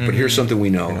factor. But here's something we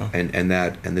know, You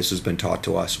know? and this has been taught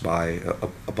to us by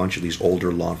a bunch of these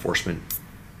older law enforcement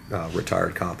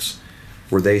retired cops,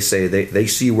 where they say they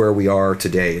see where we are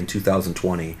today in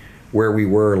 2020, where we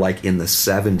were like in the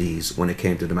 70s when it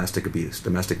came to domestic abuse,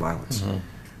 domestic violence.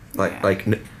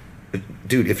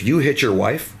 Dude, if you hit your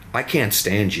wife, I can't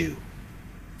stand you.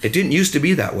 It didn't used to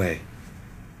be that way.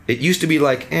 It used to be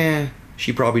like,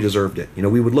 she probably deserved it.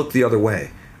 We would look the other way.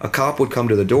 A cop would come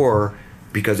to the door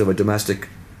because of a domestic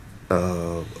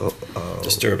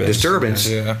disturbance,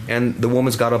 Yeah. and the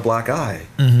woman's got a black eye.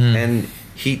 And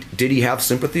did he have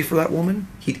sympathy for that woman?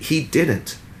 He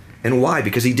didn't. And why?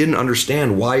 Because he didn't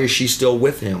understand, why is she still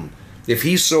with him? If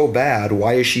he's so bad,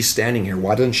 why is she standing here?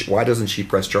 Why doesn't she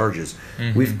press charges?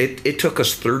 It took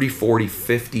us 30, 40,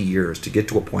 50 years to get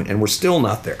to a point, and we're still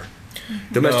not there.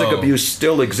 Domestic No. abuse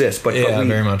still exists, but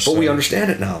very much we so.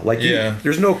 understand it now. Like, Yeah.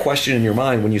 there's no question in your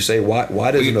mind when you say, why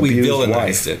does an We abused villainized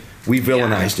wife? it. We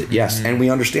villainized it, yes, and we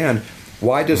understand,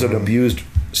 why does an abused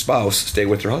spouse stay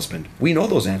with their husband? We know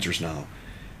those answers now,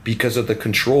 because of the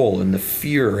control and the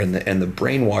fear and the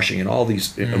brainwashing and all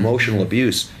these emotional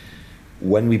abuse.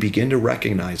 When we begin to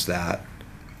recognize that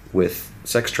with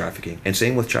sex trafficking, and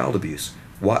same with child abuse,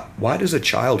 why does a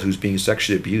child who's being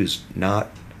sexually abused not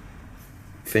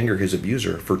finger his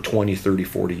abuser for 20, 30,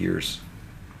 40 years.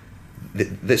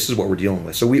 This is what we're dealing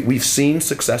with. So we've seen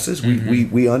successes.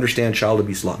 We understand child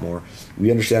abuse a lot more.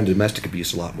 We understand domestic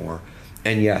abuse a lot more.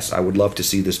 And yes, I would love to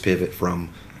see this pivot from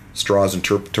straws and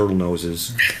turtle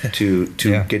noses to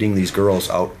getting these girls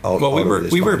out. Well, we of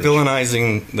this were bondage.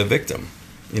 villainizing the victim.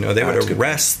 You know, they That's would good.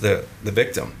 arrest the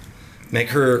victim, make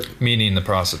her Meaning the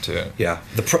prostitute. Yeah.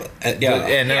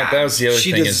 And that was the other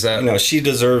she thing does, is that you know, she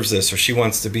deserves this or she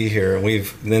wants to be here. And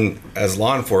we've then as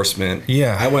law enforcement.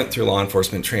 Yeah. I went through law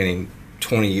enforcement training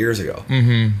 20 years ago.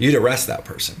 Mm-hmm. You'd arrest that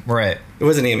person. right. It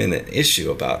wasn't even an issue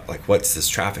about like what's this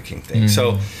trafficking thing.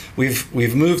 So we've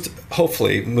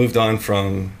hopefully moved on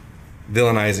from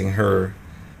villainizing her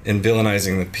and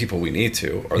villainizing the people we need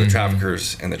to, or the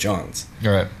traffickers and the Johns.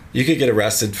 Right. You could get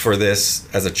arrested for this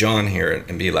as a John here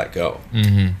and be let go.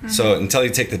 Mm-hmm. So until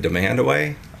you take the demand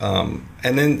away, and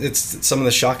then it's some of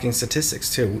the shocking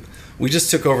statistics too. We just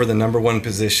took over the #1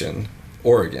 position,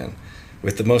 Oregon,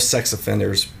 with the most sex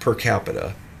offenders per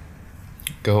capita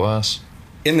Go us.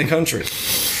 in the country.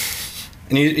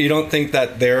 And you don't think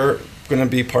that they're going to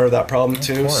be part of that problem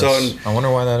too? Of course. So I wonder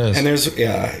why that is. and there's No,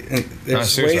 there's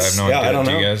seriously, ways. I have no idea. I don't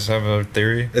Do know. you guys have a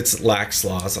theory? It's lax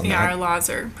laws on Yeah, our that. laws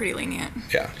are pretty lenient.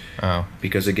 Yeah. Oh.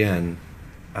 Because again,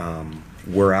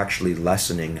 we're actually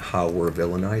lessening how we're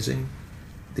villainizing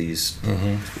these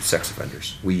sex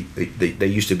offenders. They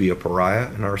used to be a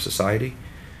pariah in our society,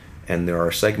 and there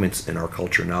are segments in our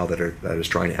culture now that is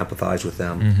trying to empathize with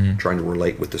them, trying to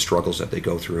relate with the struggles that they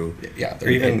go through. Yeah, they're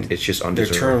And even it's just their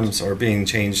undeserved. terms are being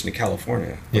changed in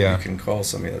California. Yeah. You can call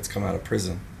somebody that's come out of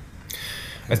prison.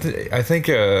 I think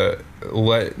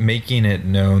making it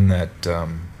known that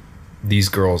these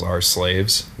girls are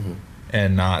slaves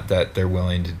and not that they're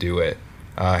willing to do it,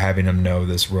 having them know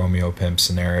this Romeo pimp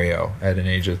scenario at an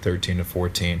age of 13 to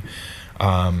 14.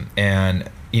 And,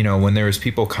 you know, when there was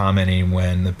people commenting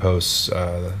when the posts,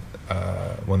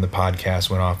 when the podcast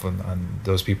went off on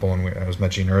those people, I was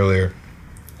mentioning earlier,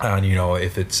 on, you know,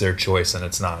 if it's their choice and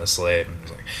it's not a slave. And I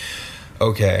was like,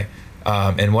 okay.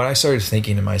 And what I started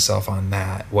thinking to myself on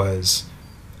that was,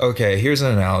 okay, here's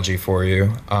an analogy for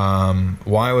you.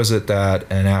 Why was it that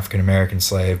an African-American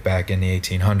slave back in the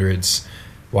 1800s,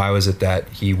 why was it that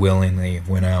he willingly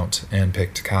went out and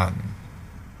picked cotton?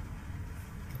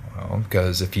 Well,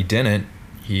 because if he didn't,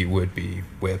 he would be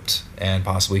whipped and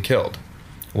possibly killed.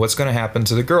 What's going to happen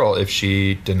to the girl if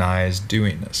she denies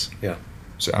doing this? Yeah.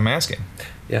 So I'm asking.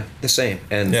 Yeah, the same.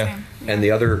 And Yeah. and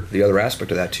the other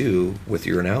aspect of that too, with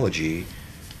your analogy,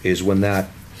 is when that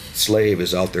slave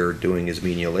is out there doing his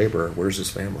menial labor, where's his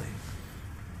family?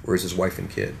 Where's his wife and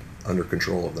kid? Under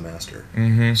control of the master.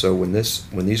 Mm-hmm. So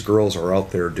when these girls are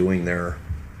out there doing their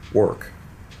work,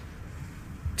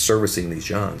 servicing these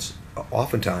Johns,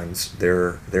 oftentimes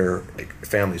their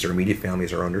families, their immediate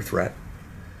families, are under threat,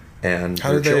 and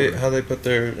How their do they children. put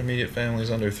their immediate families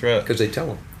under threat? Because they tell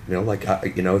them, you know, like,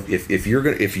 you know, if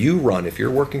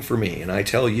you're working for me, and I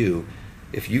tell you,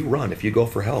 if you go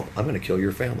for help, I'm going to kill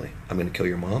your family. I'm going to kill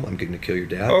your mom. I'm going to kill your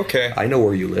dad. Okay. I know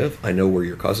where you live. I know where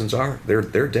your cousins are. They're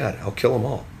dead. I'll kill them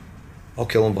all. I'll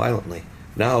kill them violently.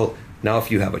 Now, if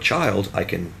you have a child, I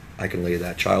can lay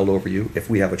that child over you. If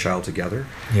we have a child together,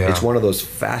 Yeah. it's one of those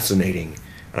fascinating.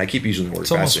 And I keep using the word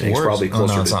It's almost fascinating. worse. It's probably Oh,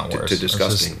 closer no, it's not to worse.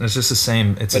 disgusting. It's just the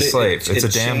same. It's But a slave. It's a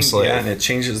damn change- slave. Yeah, and it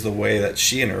changes the way that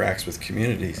she interacts with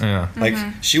communities. Yeah. Like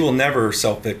she will never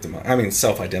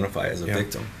self-identify as a Yeah.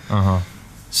 victim. Uh-huh.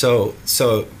 So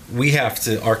we have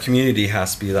to, our community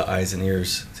has to be the eyes and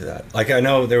ears to that. Like I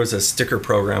know there was a sticker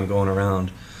program going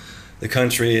around the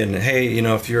country, and hey, you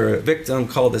know, if you're a victim,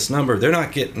 call this number. They're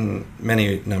not getting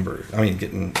many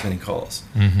calls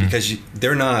because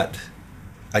they're not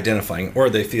identifying, or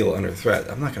they feel under threat.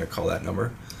 I'm not going to call that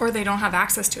number. Or they don't have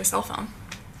access to a cell phone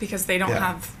because they don't Yeah.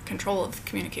 have control of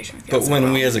communication with you. But outside when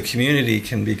world. we as a community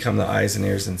can become the eyes and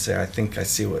ears and say, I think I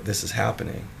see what this is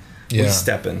happening, we Yeah.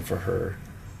 step in for her.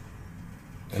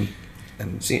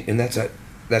 And See, and that's an And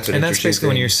that's interesting basically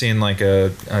when thing. you're seeing like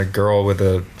a girl with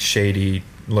a shady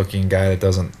looking guy that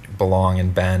doesn't belong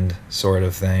in Bend sort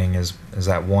of thing. Is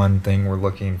that one thing we're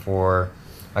looking for?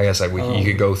 I guess you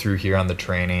could go through here on the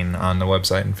training on the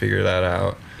website and figure that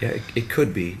out. Yeah, it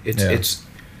could be. It's Yeah. it's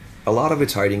a lot of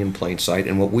it's hiding in plain sight,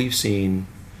 and what we've seen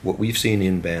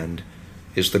in Bend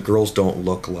is the girls don't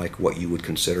look like what you would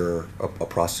consider a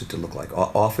prostitute to look like.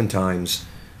 Oftentimes,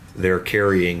 they're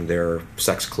carrying their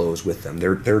sex clothes with them.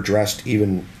 They're dressed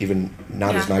even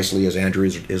not as Yeah. nicely as Andrew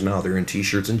is now. They're in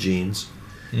t-shirts and jeans.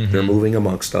 They're moving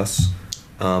amongst us,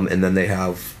 and then they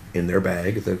have in their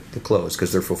bag the clothes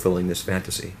because they're fulfilling this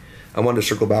fantasy. I wanted to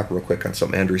circle back real quick on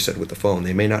something Andrew said with the phone.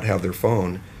 They may not have their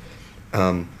phone,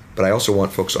 but I also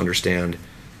want folks to understand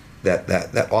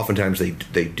that oftentimes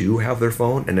they do have their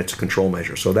phone, and it's a control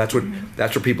measure. So that's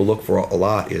what people look for a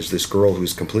lot, is this girl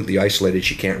who's completely isolated.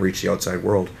 She can't reach the outside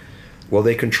world. Well,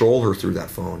 they control her through that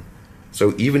phone.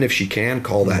 So even if she can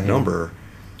call that number,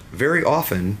 very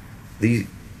often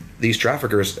these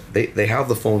traffickers, they have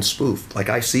the phone spoofed. Like,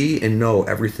 I see and know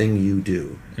everything you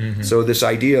do. So this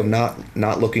idea of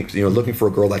not looking, looking for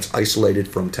a girl that's isolated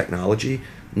from technology,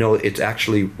 no, it's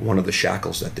actually one of the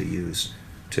shackles that they use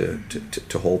to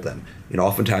hold them.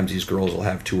 Oftentimes these girls will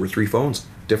have 2 or 3 phones,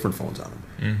 different phones on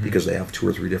them, because they have 2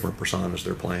 or 3 different personas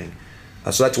they're playing.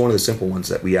 So that's one of the simple ones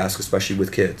that we ask, especially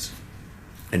with kids.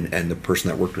 And the person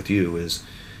that worked with you is,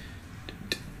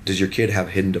 does your kid have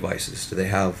hidden devices? Do they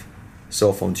have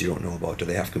cell phones you don't know about? Do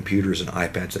they have computers and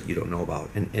iPads that you don't know about?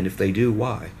 And if they do,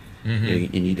 why? You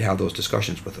need to have those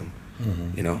discussions with them.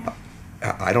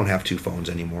 I don't have 2 phones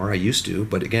anymore. I used to,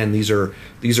 but again, these are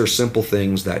simple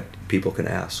things that people can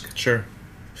ask. Sure.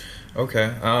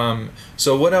 Okay.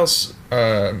 So what else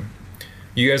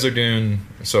you guys are doing?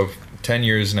 So 10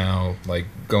 years now, like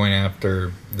going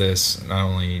after this, not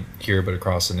only here but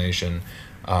across the nation.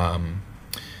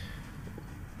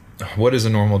 What does a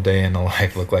normal day in the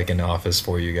life look like in the office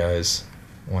for you guys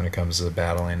when it comes to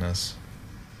battling this?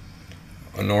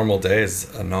 A normal day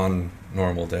is a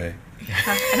non-normal day.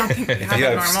 I don't think we have If you a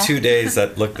have normal. 2 days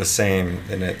that look the same,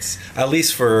 then it's, at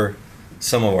least for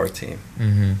some of our team.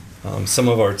 Some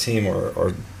of our team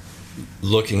are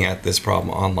looking at this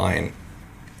problem online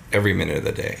every minute of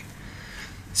the day.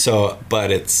 So,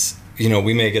 but it's,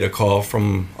 we may get a call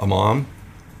from a mom,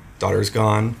 daughter's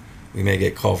gone. We may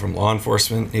get a call from law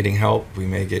enforcement needing help. We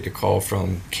may get a call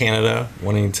from Canada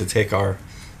wanting to take our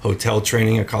hotel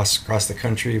training across the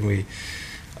country.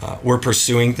 We're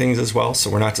pursuing things as well, so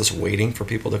we're not just waiting for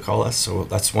people to call us. So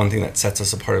that's one thing that sets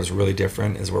us apart, is really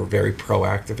different, is we're very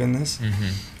proactive in this.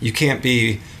 You can't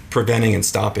be preventing and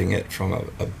stopping it from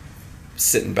a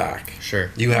sitting back.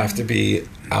 Sure. You have to be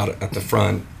out at the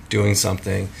front doing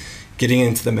something, getting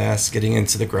into the mess, getting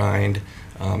into the grind,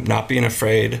 not being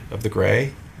afraid of the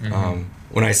gray.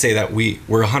 When I say that, we're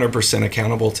 100%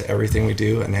 accountable to everything we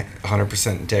do and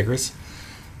 100% integrous.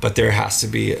 But there has to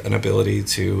be an ability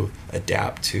to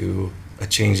adapt to a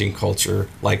changing culture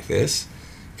like this,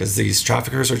 because these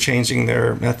traffickers are changing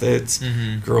their methods,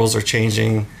 girls are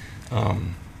changing,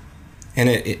 and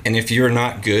if you're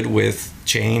not good with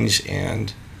change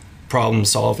and problem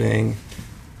solving,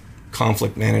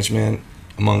 conflict management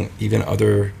among even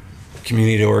other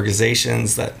community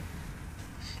organizations that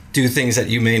do things that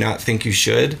you may not think you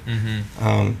should,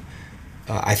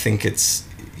 I think it's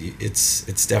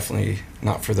definitely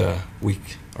not for the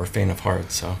weak or faint of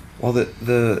heart. So, well,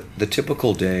 the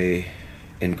typical day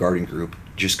in Guardian Group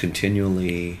just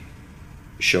continually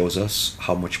shows us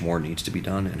how much more needs to be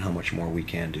done and how much more we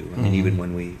can do. I mean, even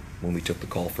when we took the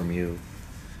call from you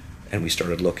and we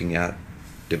started looking at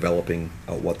developing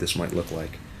what this might look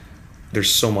like,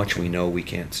 there's so much we know we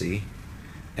can't see.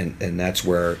 And that's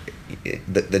where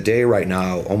the day right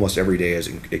now, almost every day, is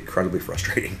incredibly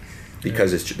frustrating,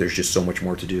 because there's just so much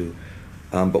more to do.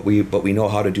 But we know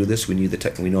how to do this. We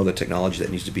know the technology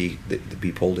that needs to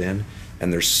be pulled in,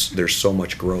 and there's so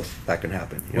much growth that can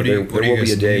happen. There will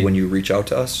be a day when you reach out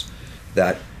to us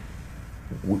that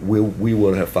we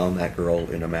would have found that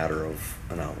girl in a matter of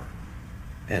an hour,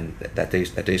 and that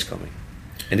day's coming.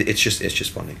 And it's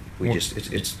just funding.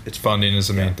 It's Funding is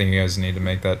the main thing you guys need to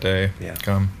make that day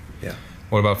come. Yeah.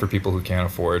 What about for people who can't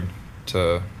afford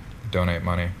to donate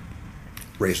money?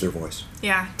 Raise their voice.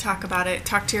 Yeah, talk about it.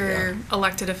 Talk to your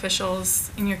elected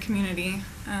officials in your community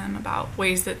about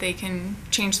ways that they can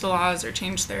change the laws or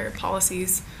change their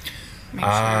policies. Make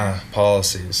sure.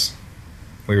 Policies.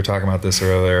 We were talking about this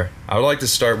earlier. I would like to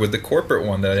start with the corporate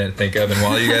one that I didn't think of. And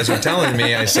while you guys were telling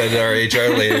me, I said to our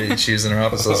HR lady, she was in her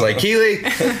office, I was like, Keely,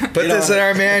 put this in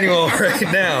our manual right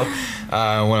now.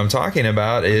 What I'm talking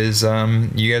about is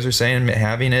you guys are saying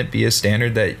having it be a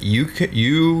standard that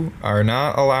you are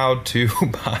not allowed to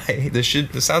buy.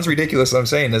 This sounds ridiculous I'm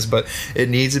saying this, but it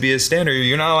needs to be a standard.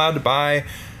 You're not allowed to buy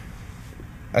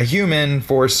a human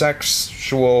for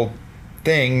sexual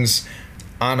things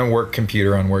on a work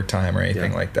computer on work time or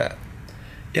anything like that.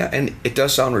 Yeah, and it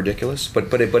does sound ridiculous,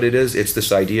 but it's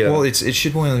this idea. Well, it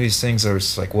should be one of these things that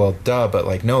was like, well, duh, but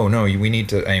like, no, we need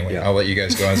to. Anyway, I'll let you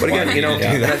guys go on. But again,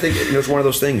 and I think it's one of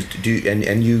those things.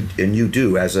 You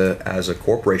do as a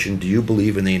corporation, do you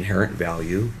believe in the inherent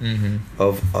value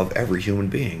of every human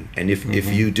being? And if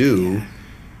you do,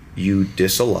 you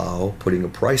disallow putting a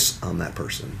price on that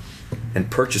person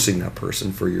and purchasing that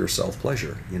person for your self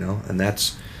pleasure. And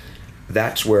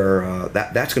that's where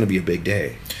that's going to be a big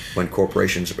day when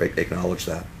corporations acknowledge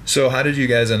that. So how did you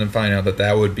guys end up finding out that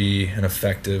that would be an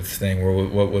effective thing?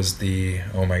 What was the,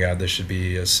 oh my God, this should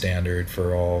be a standard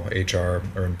for all HR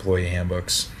or employee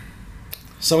handbooks?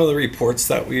 Some of the reports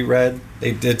that we read,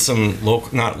 they did some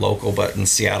local, not local, but in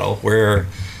Seattle, where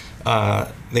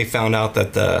they found out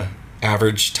that the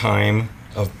average time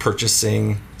of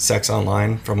purchasing sex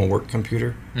online from a work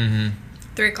computer,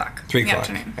 3 o'clock. 3 in the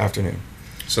o'clock afternoon.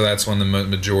 So that's when the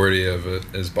majority of it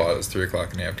is bought, is 3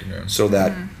 o'clock in the afternoon. So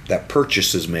that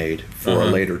purchase is made for a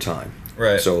later time.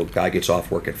 Right. So guy gets off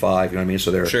work at 5. You know what I mean?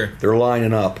 So Sure. they're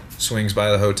lining up. Swings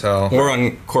by the hotel. Or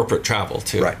on corporate travel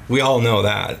too. Right. We all know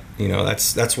that. You know,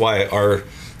 that's why our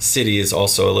city is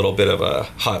also a little bit of a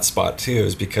hot spot too,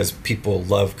 is because people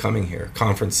love coming here.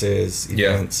 Conferences,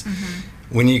 events. Yeah.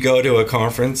 When you go to a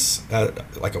conference,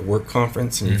 like a work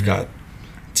conference, and you've got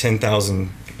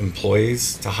 10,000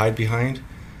 employees to hide behind,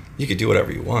 you could do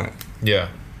whatever you want. Yeah.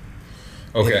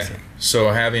 Okay. Anything.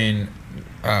 So having,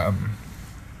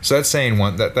 so that's saying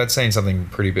that's saying something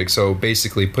pretty big. So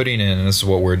basically, putting in, and this is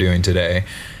what we're doing today,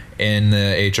 in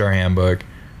the HR handbook.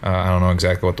 I don't know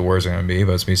exactly what the words are going to be,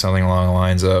 but it's going to be something along the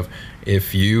lines of,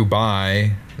 if you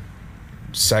buy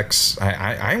sex,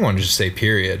 I want to just say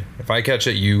period. If I catch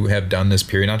it, you have done this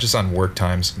period, not just on work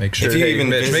times. Make sure, If you hey, even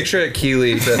Mitch, visit- make sure that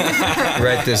Keely to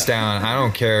write this down. I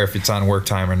don't care if it's on work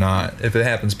time or not. If it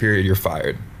happens, period, you're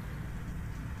fired.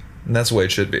 And that's the way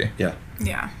it should be. Yeah.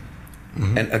 Yeah.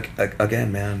 And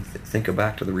again, man, think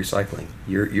back to the recycling.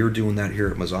 You're doing that here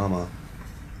at Mazama.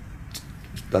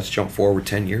 Let's jump forward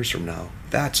 10 years from now.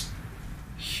 That's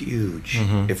huge.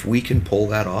 If we can pull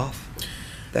that off,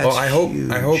 that's Well, I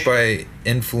hope I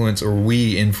influence, or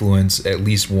we influence, at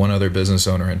least one other business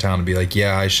owner in town to be like,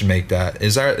 yeah, I should make that.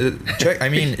 Is that check? I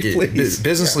mean, Please.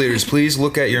 business leaders, please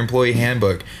look at your employee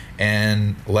handbook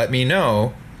and let me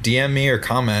know. DM me or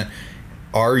comment.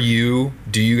 Do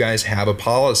you guys have a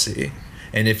policy?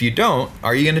 And if you don't,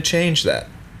 are you going to change that?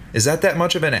 Is that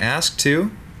much of an ask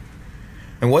too?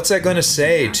 And what's that going to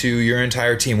say to your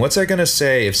entire team? What's that going to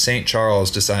say if St.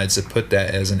 Charles decides to put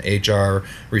that as an HR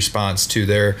response to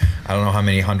their, I don't know how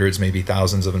many hundreds, maybe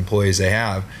thousands of employees they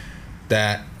have,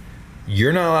 that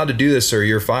you're not allowed to do this or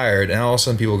you're fired? And all of a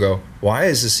sudden people go, why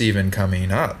is this even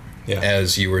coming up? Yeah.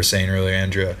 As you were saying earlier,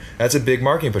 Andrea, that's a big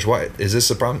marketing push. Why is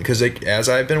this a problem? Because as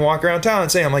I've been walking around town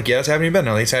and saying, I'm like, yeah, it's happening, but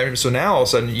no, it's happening. So now all of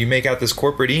a sudden you make out this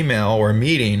corporate email or a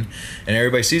meeting, and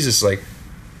everybody sees this like,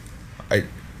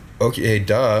 okay,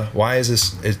 duh. Why is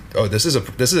this? This is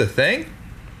a thing.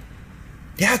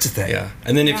 Yeah, it's a thing. Yeah.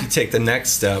 And then if you take the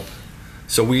next step,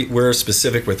 so we're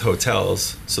specific with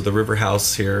hotels. So the River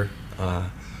House here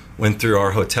went through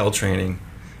our hotel training,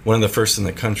 one of the first in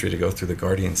the country to go through the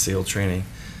Guardian Seal training.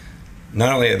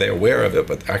 Not only are they aware of it,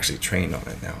 but they're actually trained on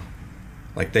it now.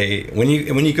 Like when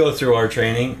you go through our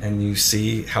training and you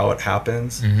see how it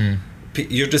happens,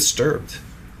 you're disturbed.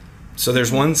 So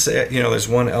there's one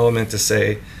element to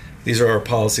say, these are our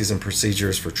policies and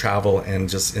procedures for travel and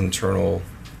just internal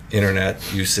internet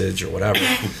usage or whatever.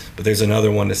 But there's another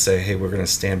one to say, hey, we're going to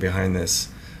stand behind this.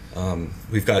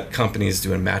 We've got companies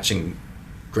doing matching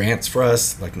grants for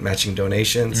us, like matching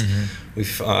donations.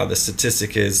 The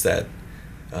statistic is that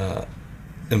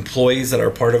employees that are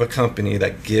part of a company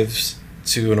that gives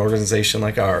to an organization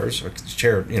like ours, or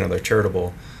they're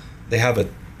charitable, they have a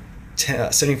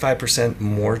 75%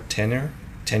 more tenure.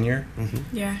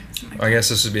 Yeah. I guess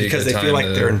this would be Because a good they time feel like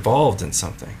to, they're involved in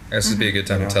something. This would be a good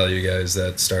time You know? to tell you guys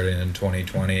that starting in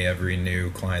 2020, every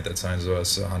new client that signs with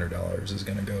us, $100 is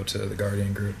going to go to the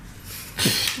Guardian Group.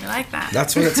 We like that.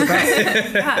 That's what it's about.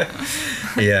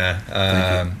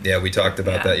 Yeah, we talked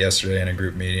about Yeah. that yesterday in a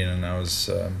group meeting, and I was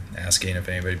asking if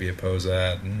anybody would be opposed to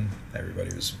that, and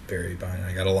everybody was very behind.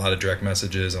 I got a lot of direct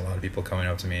messages, a lot of people coming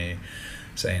up to me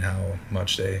saying how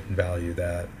much they value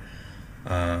that.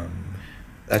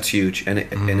 That's huge, and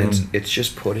it's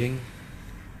just putting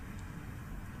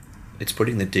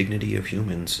the dignity of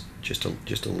humans just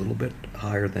a little bit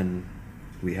higher than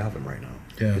we have them right now.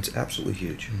 Yeah. It's absolutely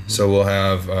huge. So we'll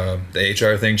have the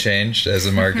HR thing changed as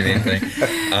a marketing thing.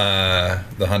 The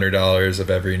 $100 of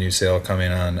every new sale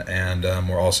coming on, and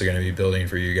we're also going to be building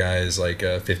for you guys like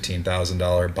a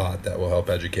 $15,000 bot that will help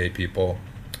educate people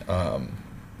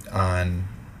on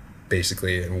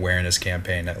basically an awareness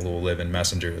campaign that will live in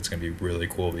Messenger. It's going to be really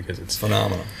cool because it's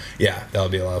Phenomenal. Yeah, that'll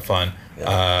be a lot of fun.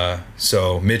 Yeah.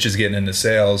 So Mitch is getting into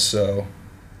sales, so.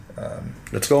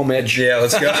 Let's go, Midge. Yeah,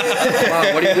 let's go. Come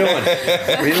on, what are you doing?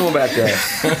 What are you doing back there?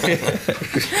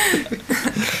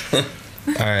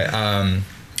 All right.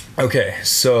 Okay,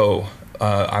 so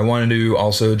I wanted to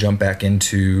also jump back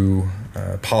into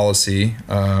policy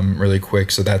really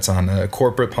quick. So that's on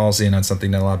corporate policy, and that's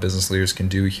something that a lot of business leaders can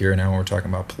do here. Now we're talking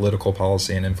about political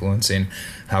policy and influencing.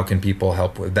 How can people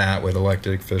help with that with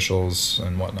elected officials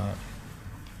and whatnot?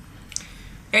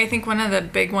 I think one of the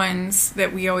big ones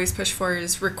that we always push for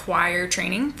is require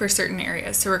training for certain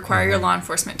areas. So require your law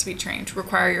enforcement to be trained,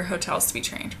 require your hotels to be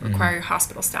trained, require your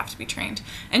hospital staff to be trained,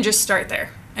 and just start there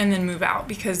and then move out,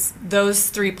 because those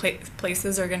three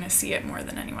places are going to see it more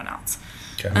than anyone else.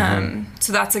 Okay.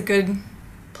 So that's a good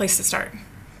place to start.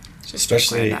 Just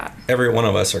Especially that. every one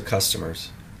of us are customers.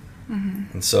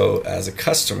 And so as a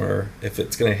customer, if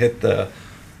it's going to hit the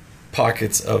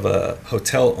pockets of a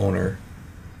hotel owner,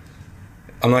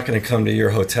 I'm not going to come to your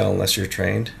hotel unless you're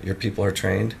trained. Your people are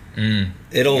trained.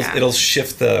 It'll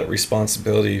shift the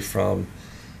responsibility from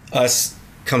us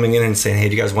coming in and saying, "Hey,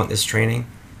 do you guys want this training?"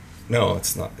 No,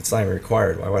 it's not. It's not even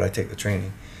required. Why would I take the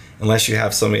training? Unless you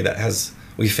have somebody that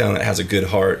we found that has a good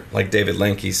heart, like David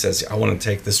Lenke says, "I want to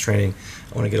take this training.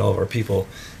 I want to get all of our people."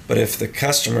 But if the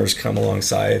customers come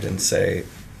alongside and say,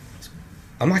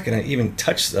 I'm not going to even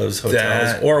touch those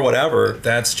hotels or whatever.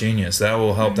 That's genius. That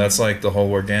will help. That's like the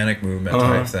whole organic movement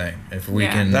type thing. If we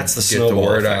can That's the get the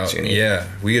word effect out. you need. Yeah,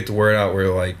 we get the word out.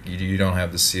 We're like, you don't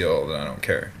have the seal, then I don't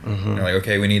care. You're like,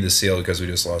 okay, we need the seal because we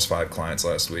just lost 5 clients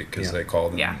last week because they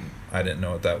called and I didn't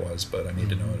know what that was, but I need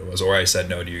to know what it was. Or I said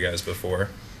no to you guys before.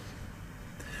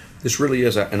 This really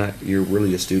is, you're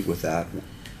really astute with that,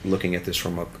 looking at this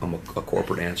from a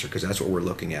corporate answer, because that's what we're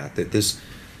looking at. That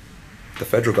the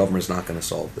federal government is not going to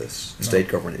solve this. No. State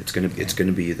government, it's going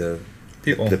to be the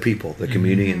people, the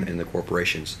community, and the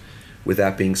corporations. With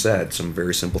that being said, some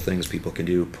very simple things people can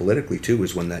do politically too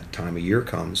is when that time of year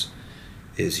comes,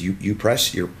 is you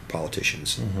press your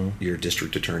politicians, your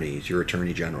district attorneys, your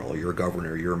attorney general, your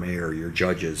governor, your mayor, your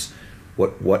judges.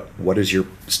 What is your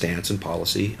stance and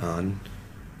policy on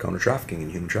counter trafficking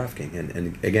and human trafficking?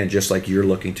 And again, just like you're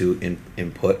looking to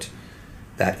input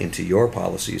that into your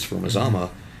policies for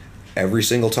Mazama, every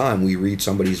single time we read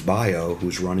somebody's bio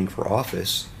who's running for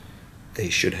office, they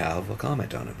should have a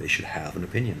comment on it. They should have an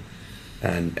opinion.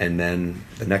 And then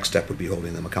the next step would be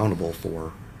holding them accountable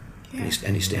for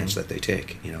any stance that they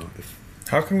take.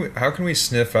 How can we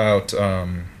sniff out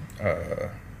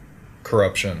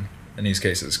corruption in these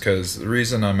cases? Because the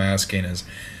reason I'm asking is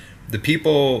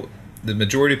the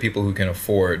majority of people who can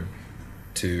afford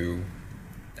to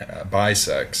buy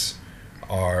sex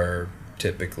are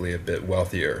typically a bit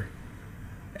wealthier,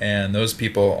 and those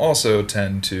people also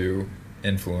tend to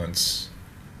influence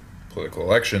political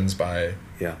elections by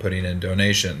putting in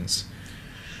donations.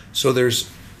 So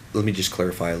let me just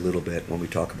clarify a little bit when we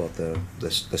talk about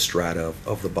the strata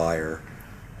of the buyer.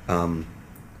 All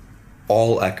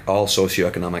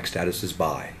socioeconomic status is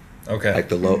buy. Okay. Like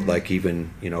the low, like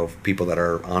even people that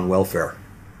are on welfare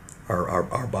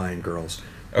are buying girls.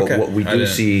 Okay. What we do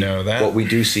see, know that. what we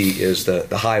do see is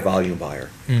the high volume buyer.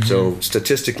 So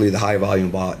statistically, the high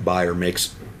volume buyer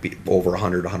makes over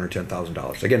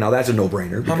 $110,000. Again, now that's a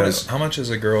no-brainer because how much is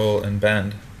a girl in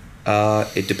Bend?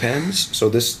 It depends. So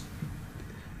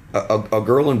a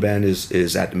girl in Bend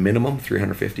is at minimum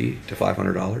 $350 to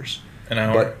 $500 an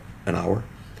hour. But an hour.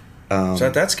 So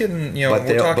that's getting but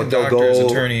we're talking doctors,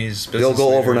 attorneys, business they'll go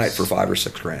leaders. overnight for $5,000 or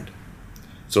 $6,000.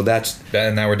 So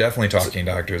and now we're definitely talking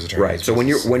doctors, attorneys. Right. So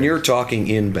when you're talking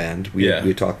in Bend,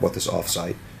 we talk about this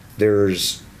offsite.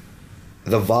 There's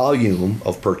the volume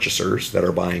of purchasers that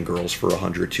are buying girls for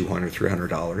 $100, $200,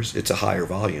 $300. It's a higher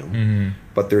volume,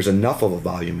 but there's enough of a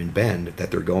volume in Bend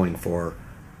that they're going for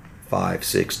 $5,000,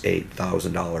 $6,000,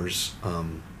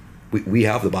 $8,000. We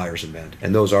have the buyers in Bend,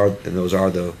 and those are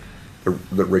the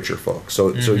richer folks. So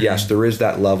yes, there is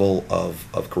that level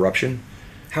of corruption.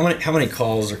 How many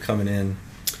calls are coming in?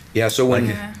 Yeah, so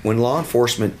when law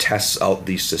enforcement tests out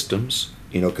these systems,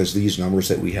 because these numbers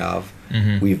that we have,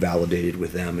 we've validated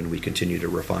with them and we continue to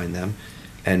refine them.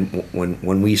 And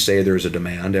when we say there's a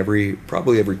demand,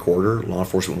 probably every quarter, law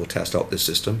enforcement will test out this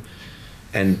system,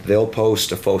 and they'll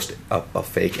post a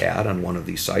fake ad on one of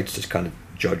these sites to kind of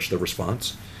judge the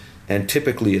response. And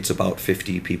typically it's about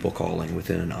 50 people calling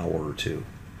within an hour or two.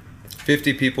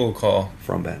 50 people call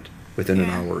from Bend within an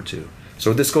hour or two.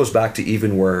 So this goes back to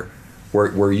even where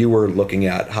you were looking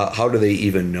at how do they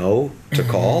even know to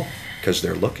call? Because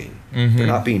they're looking. They're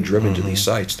not being driven to these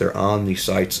sites. They're on these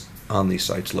sites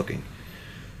looking.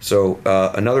 So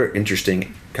another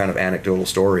interesting kind of anecdotal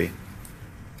story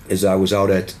is I was out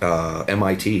at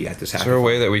MIT at this hackathon. Is there a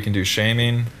way that we can do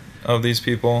shaming of these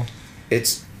people?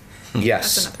 It's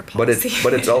yes, that's another policy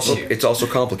but it's also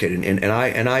complicated.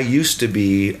 And I used to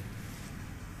be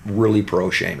really pro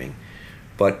shaming.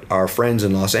 But our friends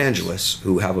in Los Angeles,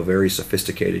 who have a very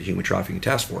sophisticated human trafficking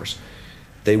task force,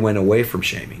 they went away from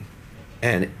shaming,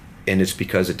 and it's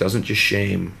because it doesn't just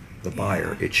shame the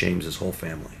buyer, it shames his whole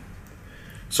family.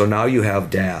 So now you have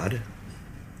dad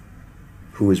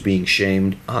who is being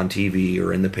shamed on TV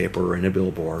or in the paper or in a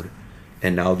billboard,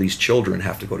 and now these children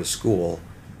have to go to school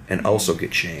and also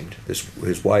get shamed.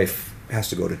 His wife has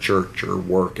to go to church or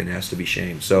work and has to be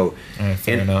shamed. So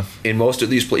fair enough. In most of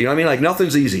these places, you know what I mean? Like,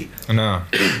 nothing's easy. No.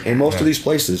 In most of these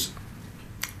places,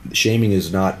 shaming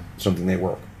is not something they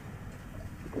work.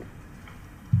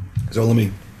 So let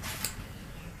me,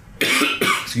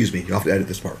 excuse me, you'll have to edit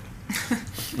this part.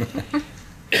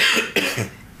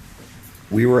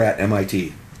 We were at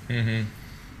MIT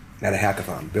at a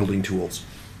hackathon building tools.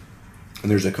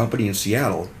 And there's a company in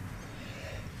Seattle.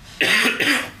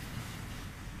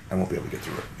 I won't be able to get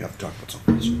through it. You have to talk about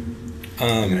something else. I'm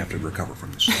going to have to recover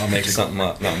from this. I'll make something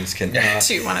up. No, I'm just kidding.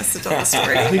 Do you want us to tell the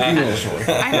story? I think you know the story.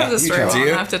 I know the story tell it. well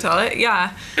enough to tell it.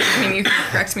 Yeah. I mean, you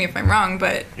can correct me if I'm wrong,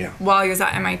 but Yeah. while I was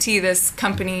at MIT, this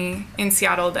company in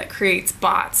Seattle that creates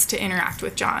bots to interact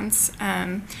with Johns.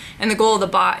 And the goal of the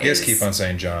bot You is... guys keep on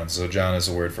saying John, so John is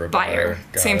a word for a buyer. buyer.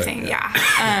 Got Same it. thing, yeah.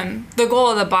 The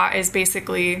goal of the bot is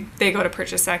basically they go to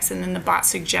purchase sex and then the bot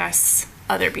suggests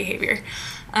other behavior.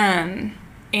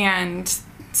 And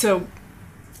so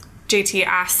JT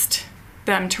asked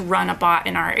them to run a bot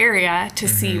in our area to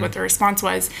see what the response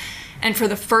was. And for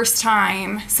the first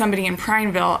time, somebody in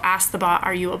Prineville asked the bot,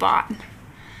 "Are you a bot?"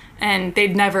 And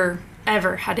they'd never,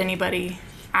 ever had anybody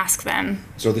ask them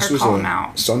So this or was call them a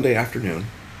out. Sunday afternoon.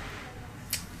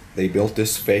 They built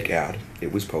this fake ad.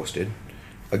 It was posted.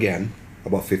 Again,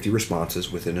 about 50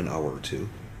 responses within an hour or two.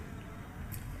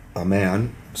 A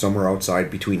man somewhere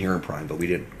outside between here and Prineville,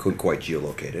 couldn't quite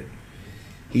geolocate it.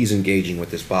 He's engaging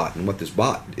with this bot, and what this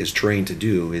bot is trained to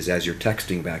do is, as you're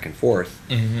texting back and forth,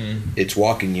 it's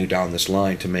walking you down this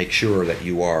line to make sure that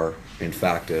you are, in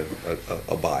fact,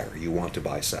 a buyer. You want to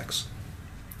buy sex.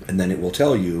 And then it will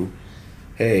tell you,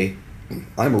 hey,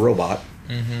 I'm a robot.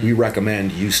 We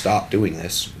recommend you stop doing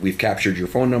this. We've captured your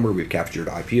phone number. We've captured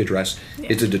your IP address. Yeah.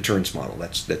 It's a deterrence model.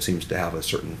 That seems to have a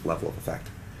certain level of effect.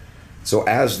 So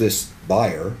as this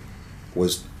buyer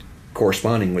was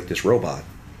corresponding with this robot,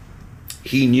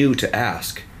 he knew to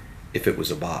ask if it was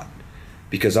a bot.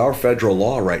 Because our federal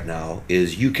law right now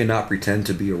is you cannot pretend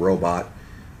to be a robot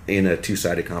in a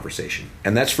two-sided conversation.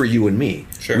 And that's for you and me.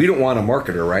 Sure. We don't want a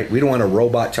marketer, right? We don't want a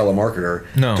robot telemarketer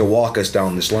No. to walk us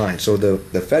down this line. So the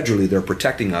federally, they're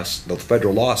protecting us. The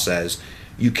federal law says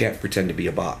you can't pretend to be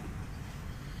a bot.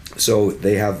 So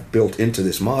they have built into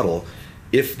this model,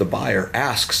 if the buyer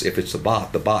asks if it's the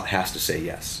bot has to say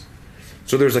yes.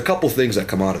 So there's a couple things that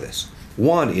come out of this.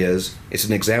 One is, it's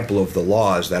an example of the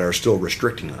laws that are still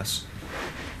restricting us,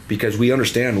 because we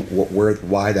understand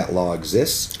why that law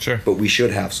exists, Sure. but we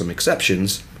should have some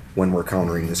exceptions when we're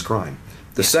countering this crime.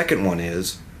 The second one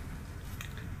is,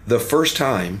 the first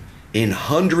time in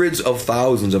hundreds of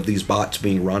thousands of these bots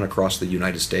being run across the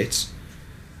United States,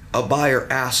 a buyer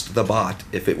asked the bot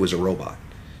if it was a robot.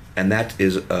 And that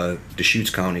is a Deschutes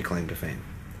County claim to fame.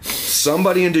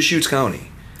 Somebody in Deschutes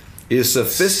County is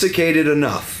sophisticated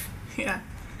enough Yeah.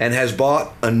 and has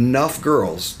bought enough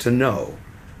girls to know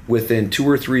within 2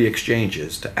 or 3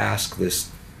 exchanges to ask this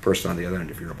person on the other end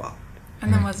if you're a bot.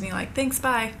 And then wasn't he like, "Thanks,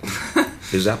 bye."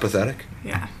 Is that pathetic?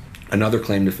 Yeah. Another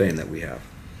claim to fame that we have.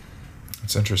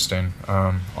 It's interesting.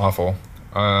 Awful.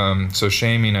 So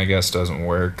shaming, I guess, doesn't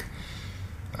work.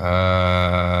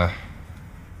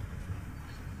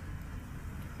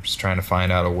 Just trying to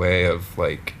find out a way of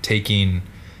like taking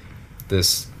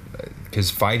this,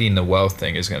 because fighting the wealth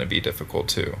thing is going to be difficult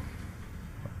too.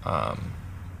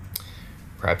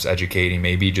 Perhaps educating,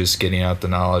 maybe just getting out the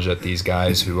knowledge that these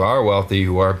guys who are wealthy,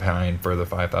 who are paying for the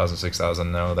 5,000,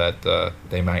 6,000, know that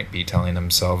they might be telling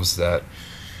themselves that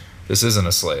this isn't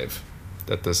a slave,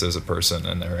 that this is a person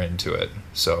and they're into it.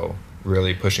 So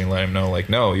really pushing, letting them know, like,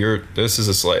 no, this is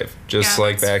a slave. Just Yeah,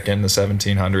 like back in the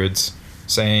 1700s,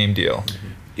 same deal.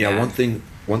 Yeah, Yeah.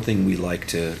 one thing we like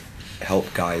to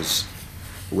help guys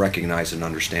recognize and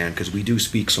understand, because we do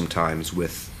speak sometimes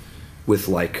with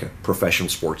like professional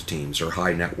sports teams or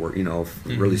high net worth,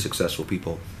 really successful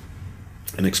people,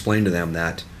 and explain to them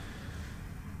that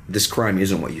this crime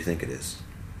isn't what you think it is.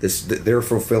 They're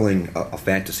fulfilling a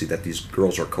fantasy that these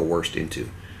girls are coerced into.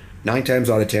 9 times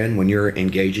out of 10, when you're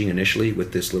engaging initially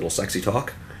with this little sexy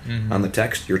talk on the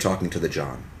text, you're talking to the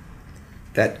John.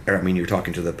 You're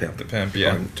talking to the pimp. The pimp,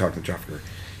 yeah. Talking to the trafficker.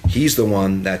 He's the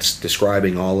one that's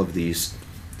describing all of these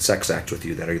sex acts with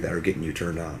you that are getting you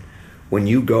turned on. When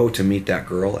you go to meet that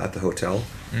girl at the hotel,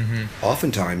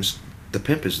 oftentimes the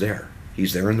pimp is there.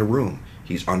 He's there in the room.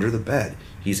 He's under the bed.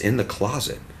 He's in the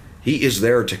closet. He is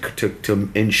there to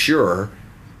ensure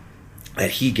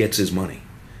that he gets his money.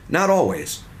 Not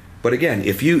always, but again,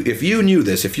 if you knew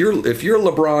this, if you're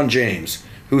LeBron James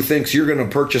who thinks you're going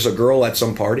to purchase a girl at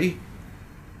some party,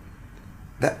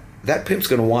 that pimp's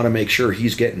going to want to make sure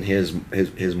he's getting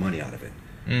his money out of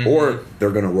it, or they're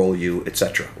going to roll you,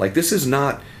 etc. Like, this is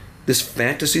not this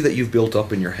fantasy that you've built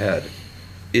up in your head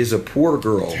is a poor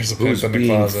girl There's a who's pimp in the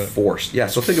being closet. forced. Yeah,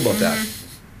 so think about that.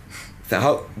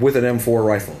 How, with an M4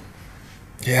 rifle.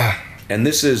 Yeah. And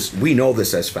we know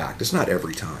this as fact. It's not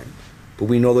every time, but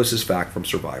we know this as fact from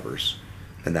survivors,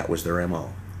 and that was their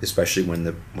MO. Especially when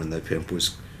the pimp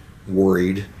was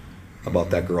worried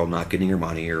about that girl not getting her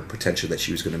money, or potentially that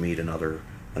she was going to meet another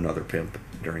pimp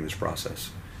during this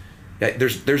process. Yeah,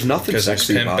 there's nothing Because there's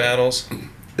sexy pimp about battles.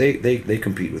 it. They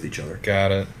compete with each other.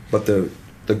 Got it. But the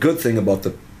good thing about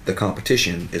the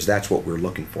competition is that's what we're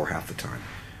looking for half the time,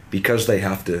 because they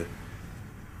have to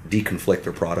deconflict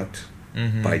their product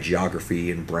by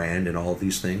geography and brand and all of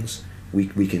these things. We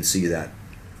can see that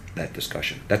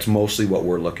discussion. That's mostly what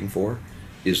we're looking for,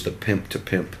 is the pimp to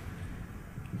pimp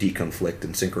deconflict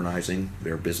and synchronizing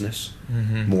their business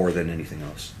more than anything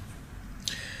else.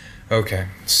 Okay.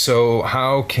 So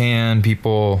how can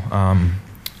people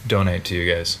donate to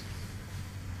you guys?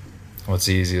 What's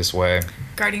the easiest way?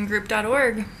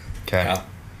 GuardianGroup.org. Okay.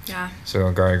 Yeah. So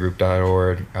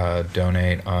guardiangroup.org,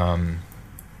 donate.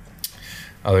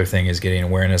 Other thing is getting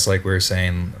awareness, like we were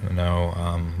saying.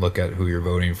 Look at who you're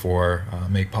voting for.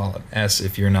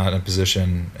 If you're not in a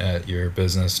position at your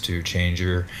business to change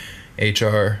your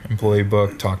HR employee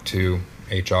book, talk to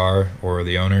HR or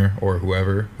the owner or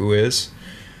who is.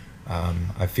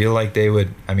 I feel like they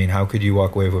would. I mean, how could you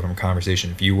walk away from a conversation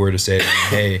if you were to say,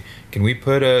 "Hey, can we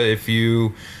put if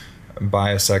you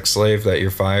buy a sex slave that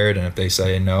you're fired," and if they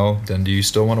say no, then do you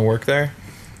still want to work there?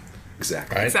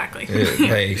 Exactly. Right. Exactly.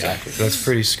 Hey, Exactly. that's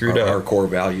pretty screwed Are our up. core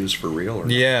values for real? Or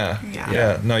not? Yeah.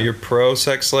 Yeah. No, you're pro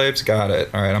sex slaves. Got it.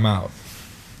 All right, I'm out.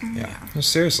 Yeah. No,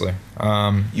 seriously.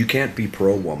 You can't be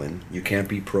pro woman. You can't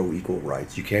be pro equal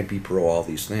rights. You can't be pro all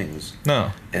these things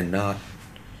No, and not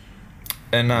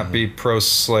and not be pro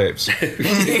slaves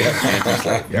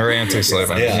anti-slave. or anti-slave.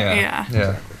 I mean, Yeah.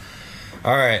 Yeah.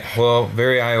 All right. Well,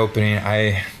 very eye-opening.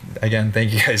 Again,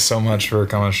 thank you guys so much for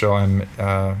coming on the show.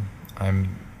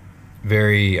 I'm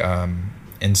very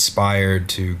inspired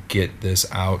to get this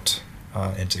out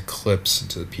into clips,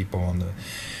 into the people,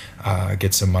 and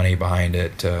get some money behind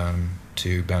it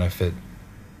to benefit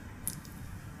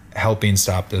helping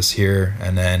stop this here.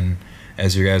 And then,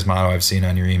 as your guys' motto, I've seen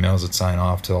on your emails that sign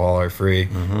off till all are free.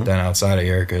 Then outside of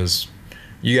here, because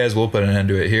you guys will put an end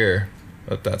to it here,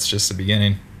 but that's just the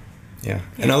beginning. Yeah.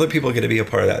 And other people get to be a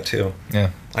part of that too.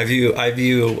 Yeah. I view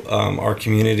our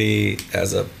community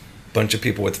as a bunch of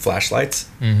people with flashlights.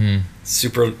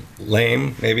 Super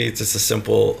lame. Maybe it's just a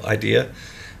simple idea,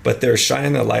 but they're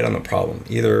shining the light on the problem.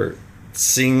 Either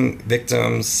seeing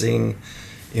victims, seeing,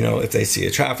 if they see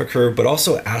a trafficker, but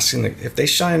also asking if they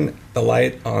shine the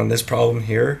light on this problem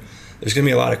here, there's going to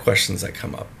be a lot of questions that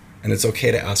come up, and it's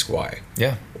okay to ask why.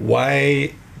 Yeah.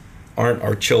 Why aren't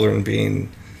our children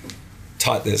being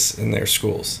taught this in their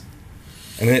schools?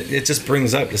 And it just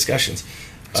brings up discussions.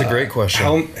 It's a great question.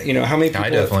 How many people? I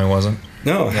definitely wasn't.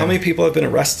 No, Yeah. how many people have been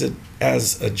arrested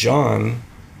as a John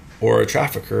or a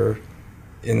trafficker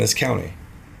in this county?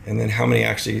 And then how many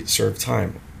actually serve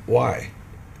time? Why?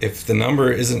 If the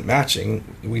number isn't matching,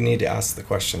 we need to ask the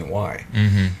question why.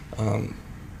 And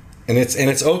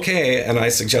it's okay, and I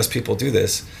suggest people do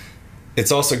this.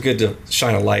 It's also good to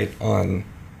shine a light on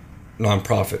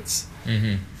nonprofits.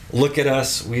 Look at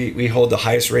us. We hold the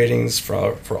highest ratings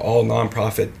for all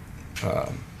nonprofit.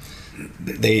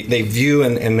 They view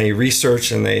and they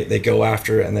research and they go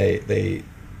after and they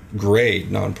grade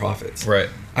nonprofits. Right.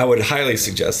 I would highly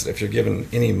suggest that if you're giving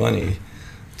any money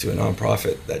to a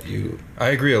nonprofit, that you I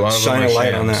agree. A lot of shine them are a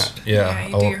light on shams. that. Yeah.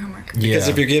 you do your homework. Because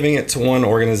if you're giving it to one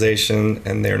organization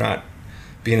and they're not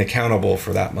being accountable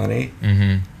for that money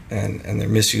and they're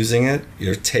misusing it,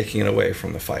 you're taking it away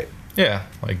from the fight. Yeah,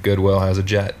 like Goodwill has a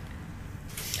jet.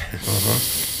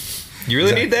 You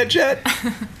really need that jet?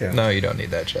 Yeah. No, you don't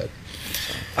need that jet.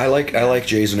 I like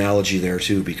Jay's analogy there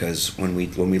too, because when we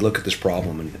look at this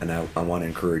problem, and I want to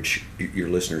encourage your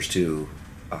listeners too,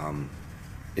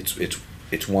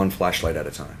 it's one flashlight at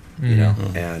a time,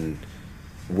 and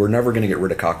we're never going to get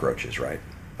rid of cockroaches, right?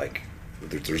 Like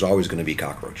there's always going to be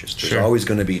cockroaches. There's Sure. always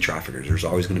going to be traffickers. There's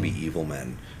always going to be evil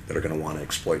men that are going to want to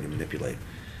exploit and manipulate.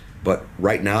 But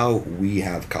right now we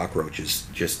have cockroaches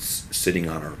just sitting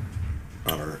on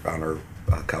our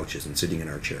couches and sitting in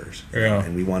our chairs. Yeah.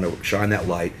 And we want to shine that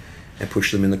light and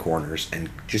push them in the corners and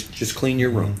just clean your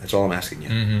room. That's all I'm asking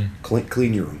you.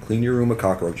 Clean your room. Clean your room of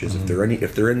cockroaches. If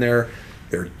they're in there,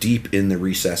 They're deep in the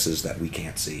recesses that we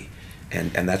can't see.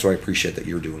 And that's what I appreciate that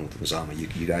you're doing with Mazama.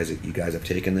 You guys have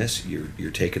taken this.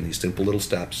 You're taking these simple little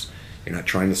steps. You're not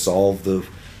trying to solve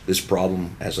this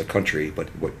problem as a country, but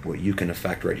what you can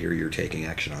affect right here, you're taking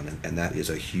action on, and that is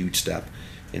a huge step.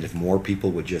 And if more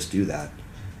people would just do that,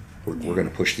 we're going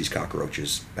to push these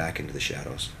cockroaches back into the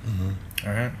shadows. Mm-hmm.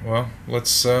 All right. Well,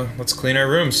 let's clean our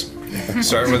rooms.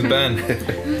 Starting with Ben.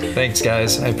 Thanks,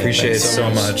 guys. I appreciate it so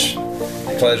much.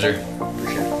 Pleasure.